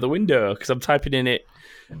it to another window because I'm typing in it.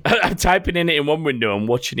 I'm typing in it in one window and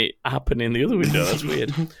watching it happen in the other window. That's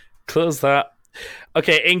weird. Close that.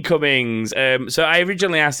 Okay, incomings. So I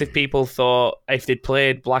originally asked if people thought, if they'd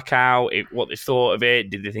played Blackout, what they thought of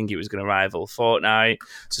it. Did they think it was going to rival Fortnite?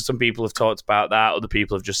 So some people have talked about that. Other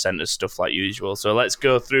people have just sent us stuff like usual. So let's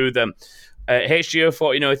go through them.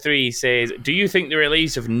 HGO1403 says, do you think the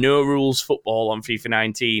release of No Rules Football on FIFA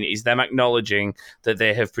 19 is them acknowledging that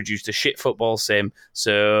they have produced a shit football sim,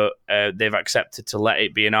 so they've accepted to let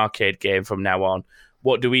it be an arcade game from now on?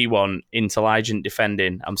 What do we want? Intelligent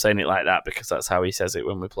defending. I'm saying it like that because that's how he says it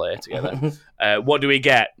when we play it together. What do we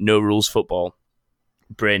get? No Rules Football.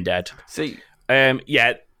 Brain dead. See,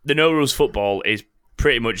 yeah, the No Rules Football is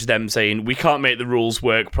pretty much them saying, we can't make the rules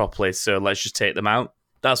work properly, so let's just take them out.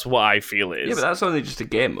 That's what I feel it is. yeah, but that's only just a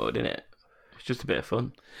game mode, isn't it? It's just a bit of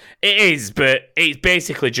fun. It is, but it's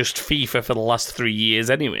basically just FIFA for the last 3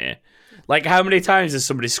 years anyway. Like, how many times does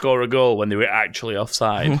somebody score a goal when they were actually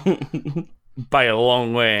offside? By a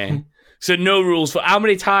long way. So no rules for... How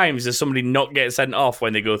many times does somebody not get sent off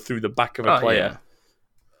when they go through the back of a player?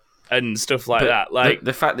 Yeah. And stuff like that. Like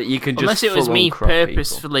the fact that you can just... Unless it was me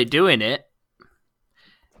purposefully people. doing it.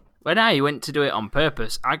 When I went to do it on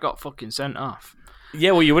purpose, I got fucking sent off.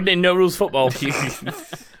 Yeah, well, you wouldn't in no rules football.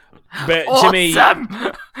 But awesome!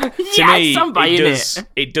 to me,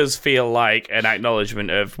 it does feel like an acknowledgement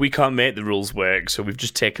of we can't make the rules work, so we've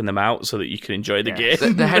just taken them out so that you can enjoy the game.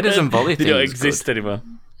 The headers and volley they thing don't is exist good. anymore.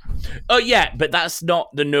 Oh yeah, but that's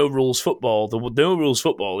not the no rules football. The no rules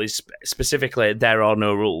football is specifically there are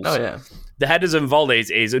no rules. Oh yeah, the headers and volleys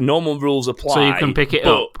is normal rules apply, so you can pick it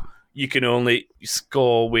but up. You can only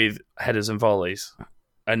score with headers and volleys,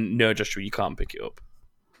 and no, Joshua, you can't pick it up.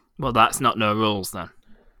 Well, that's not no rules then.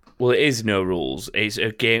 Well, it is no rules. It's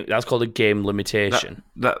a game. That's called a game limitation.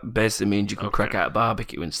 that basically means you can crack out a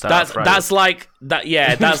barbecue and start. That's like that.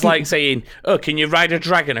 Yeah, that's like saying, "Oh, can you ride a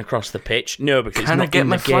dragon across the pitch?" No, because Can it's I not get in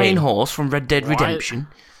my the flying game. horse from Red Dead Redemption?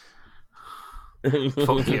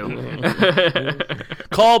 Fuck you.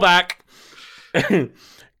 Call back.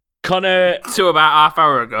 Connor, To about half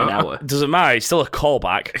hour ago. An hour. doesn't matter. It's still a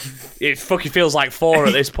callback. It fucking feels like 4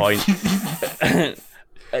 at this point.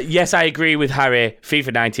 Yes, I agree with Harry.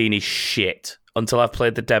 FIFA 19 is shit until I've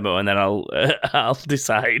played the demo, and then I'll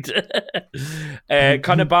decide.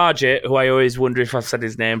 Connor Bargett, who I always wonder if I've said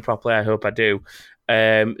his name properly, I hope I do,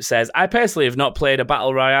 says, I personally have not played a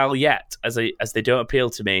Battle Royale yet, as they don't appeal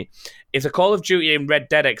to me. If the Call of Duty and Red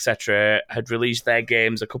Dead, etc. had released their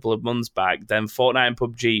games a couple of months back, then Fortnite and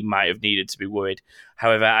PUBG might have needed to be worried.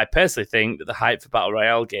 However, I personally think that the hype for Battle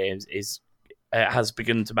Royale games has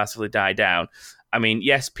begun to massively die down. I mean,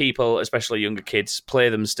 yes, people, especially younger kids, play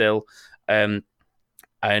them still. And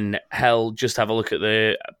hell, just have a look at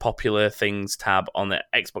the popular things tab on the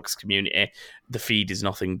Xbox community. The feed is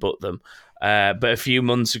nothing but them. But a few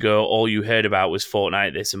months ago, all you heard about was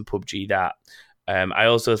Fortnite this and PUBG that. I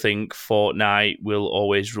also think Fortnite will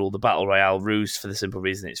always rule the Battle Royale roost for the simple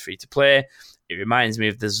reason it's free to play. It reminds me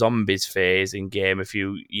of the zombies phase in game a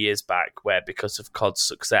few years back, where because of COD's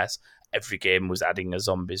success, every game was adding a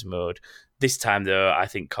zombies mode. This time, though, I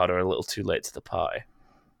think COD are a little too late to the party.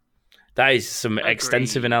 That is some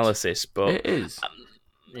extensive analysis, but It is.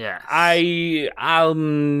 Yeah.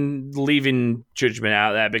 I'm leaving judgment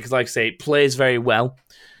out there because, like I say, it plays very well.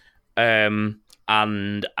 And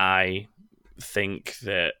I think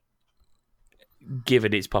that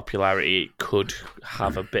given its popularity, it could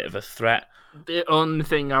have a bit of a threat. The only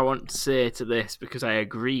thing I want to say to this, because I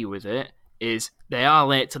agree with it, is they are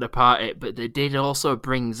late to the party, but they did also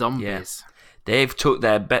bring zombies. They've took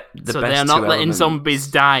their So best they're not two letting elements. zombies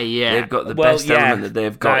die yet. They've got the Well, best yeah, element that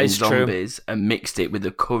they've got that in is true. zombies and mixed it with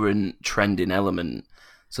the current trending element.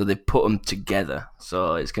 So they put them together.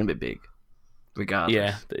 So it's going to be big, regardless.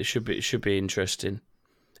 Yeah, it should be interesting.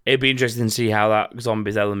 It'd be interesting to see how that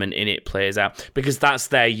zombies element in it plays out because that's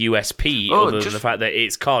their USP. Other than the fact that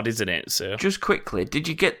it's COD, isn't it? So just quickly, did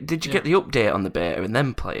you get the update on the beta and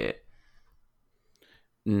then play it?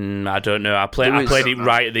 I don't know. I played it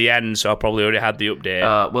right at the end, so I probably already had the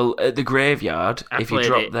update. Well, at the graveyard, I if you played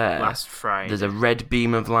drop it there, last Friday. there's a red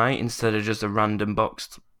beam of light instead of just a random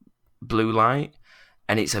boxed blue light,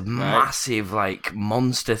 and it's a massive like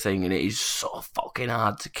monster thing, and it is so fucking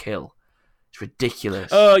hard to kill. It's ridiculous.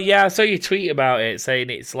 Oh yeah, I saw you tweet about it saying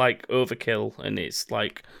it's like overkill and it's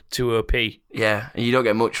like too OP. Yeah, and you don't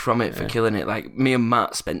get much from it for killing it. Like, me and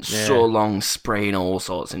Matt spent so long spraying all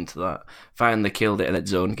sorts into that. Finally killed it, and then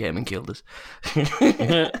Zone came and killed us.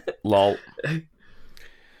 Lol.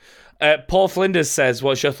 Paul Flinders says,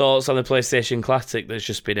 what's your thoughts on the PlayStation Classic that's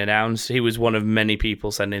just been announced? He was one of many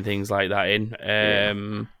people sending things like that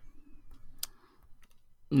in.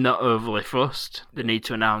 Not overly fussed. They need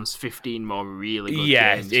to announce 15 more really good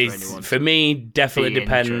games it's, for me, definitely be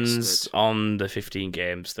depends interested. on the 15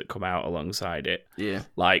 games that come out alongside it. Yeah.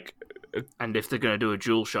 Like, And if they're going to do a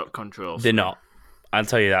DualShock control. they're not. I'll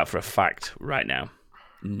tell you that for a fact right now.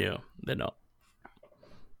 No, they're not.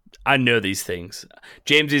 I know these things.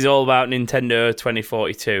 James is all about Nintendo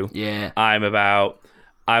 2042. Yeah. I'm about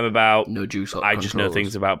No juice. I just know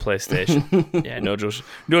things about PlayStation. Yeah, no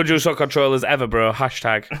DualShock controllers ever, bro.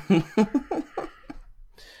 Hashtag.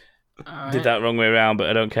 Did that wrong way around, but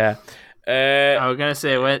I don't care. I was going to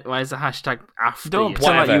say, where's the hashtag after Don't you?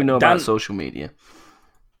 pretend like Whatever. you know Dan- about social media.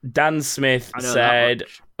 Dan Smith I know said, that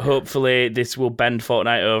much. hopefully this will bend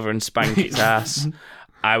Fortnite over and spank its ass.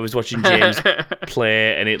 I was watching James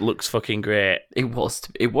play and it looks fucking great. It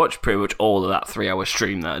watched pretty much all of that 3-hour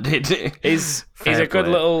stream that I did. Is Fair a good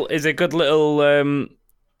play. little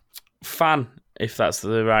fan, if that's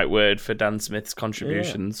the right word for Dan Smith's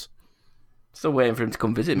contributions. Still waiting for him to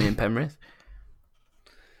come visit me in Penrith.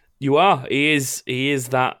 You are. He is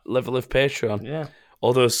that level of Patreon. Yeah.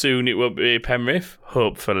 although soon it won't be Penrith,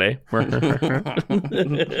 hopefully.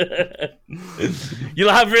 You'll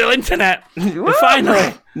have real internet,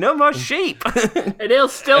 finally. No more sheep. And he'll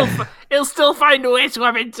still find a way to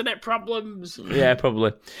have internet problems. Yeah,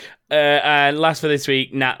 probably. And last for this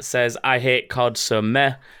week, Nat says, I hate COD, so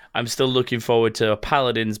meh. I'm still looking forward to a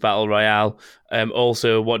Paladins Battle Royale.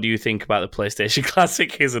 Also, what do you think about the PlayStation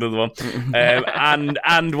Classic? Here's another one.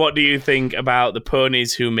 And what do you think about the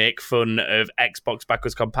ponies who make fun of Xbox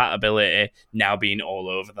backwards compatibility now being all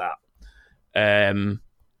over that?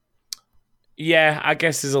 Yeah, I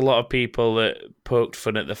guess there's a lot of people that poked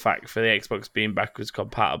fun at the fact for the Xbox being backwards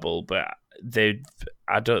compatible, but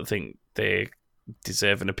I don't think they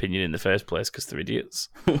deserve an opinion in the first place because they're idiots.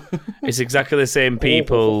 It's exactly the same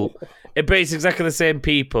people. It's exactly the same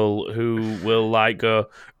people who will like go,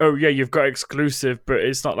 oh yeah, you've got exclusive, but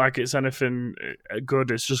it's not like it's anything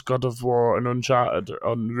good. It's just God of War and Uncharted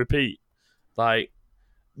on repeat. Like,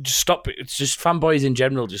 just stop. It's just fanboys in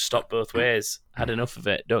general. Just stop both ways. Had enough of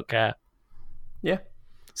it. Don't care. Yeah.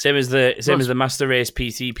 Same as the Master Race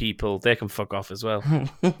PC people. They can fuck off as well.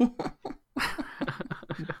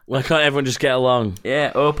 Why can't everyone just get along?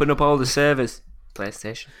 Yeah, open up all the servers.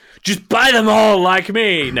 PlayStation. Just buy them all like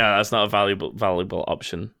me. No, that's not a valuable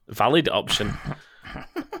option. Valid option.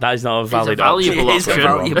 That is not a valid option. It's a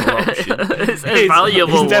valuable option. It's a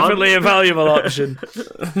valuable It's definitely a valuable option.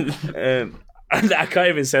 I can't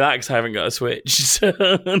even say that because I haven't got a Switch. So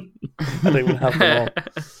I don't even have them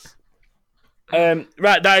all.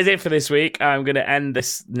 Right, that is it for this week. I'm going to end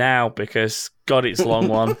this now because, God, it's a long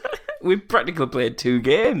one. We've practically played 2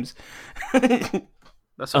 games.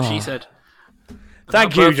 That's what she said.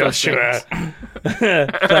 Thank you, Joshua.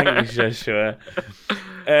 Thank you, Joshua.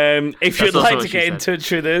 If you'd like to get in touch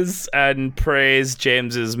with us and praise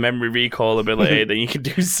James's memory recall ability, then you can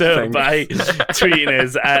do so by tweeting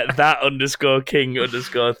us at @that_king_thing. You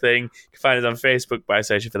can find us on Facebook by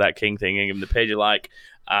searching for That King Thing and give them the page you like.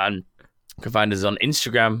 And you can find us on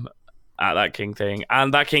Instagram at That King Thing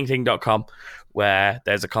and thatkingthing.com, where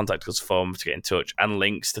there's a contact us form to get in touch and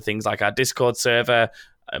links to things like our Discord server,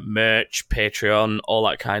 merch, Patreon, all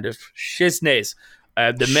that kind of shizness.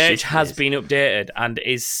 The merch has been updated and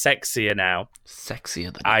is sexier now.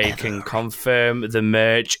 Sexier than I ever. can confirm the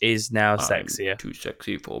merch is now sexier. Too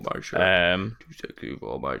sexy for my shirt. Too sexy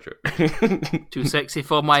for my shirt. Too sexy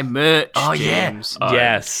for my merch, James.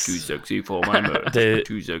 Yes. Too sexy for my merch.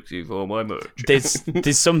 Too sexy for my merch.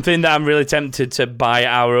 There's something that I'm really tempted to buy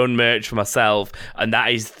our own merch for myself, and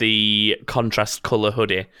that is the contrast colour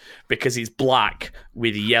hoodie, because it's black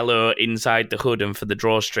with yellow inside the hood and for the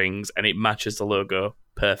drawstrings, and it matches the logo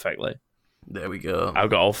perfectly. There we go. I've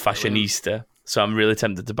got old fashionista, so I'm really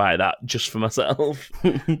tempted to buy that just for myself.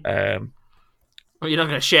 Well, you're not going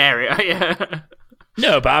to share it, are you?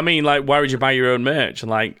 No, but I mean, like, why would you buy your own merch? And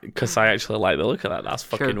like, because I actually like the look of that. That's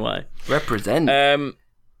fucking why. Represent.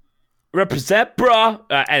 Represent, bro.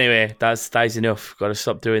 Anyway, that is enough. Got to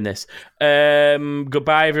stop doing this.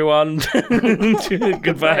 Goodbye, everyone.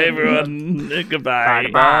 Goodbye, everyone. Goodbye.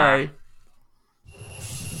 Bye.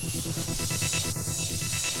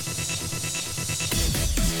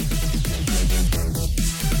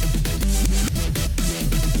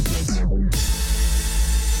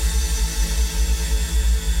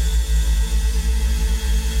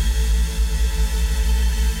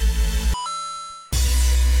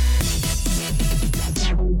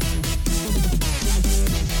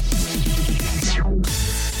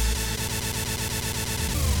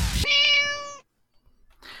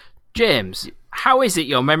 James, how is it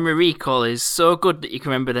your memory recall is so good that you can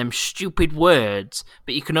remember them stupid words,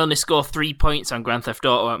 but you can only score 3 points on Grand Theft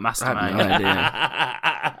Auto at Mastermind?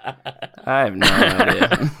 I have no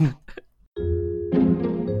idea.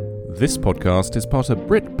 This podcast is part of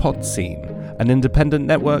Britpod Scene, an independent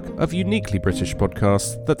network of uniquely British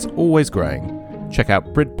podcasts that's always growing. Check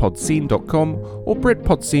out BritpodScene.com or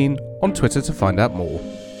Britpod Scene on Twitter to find out more.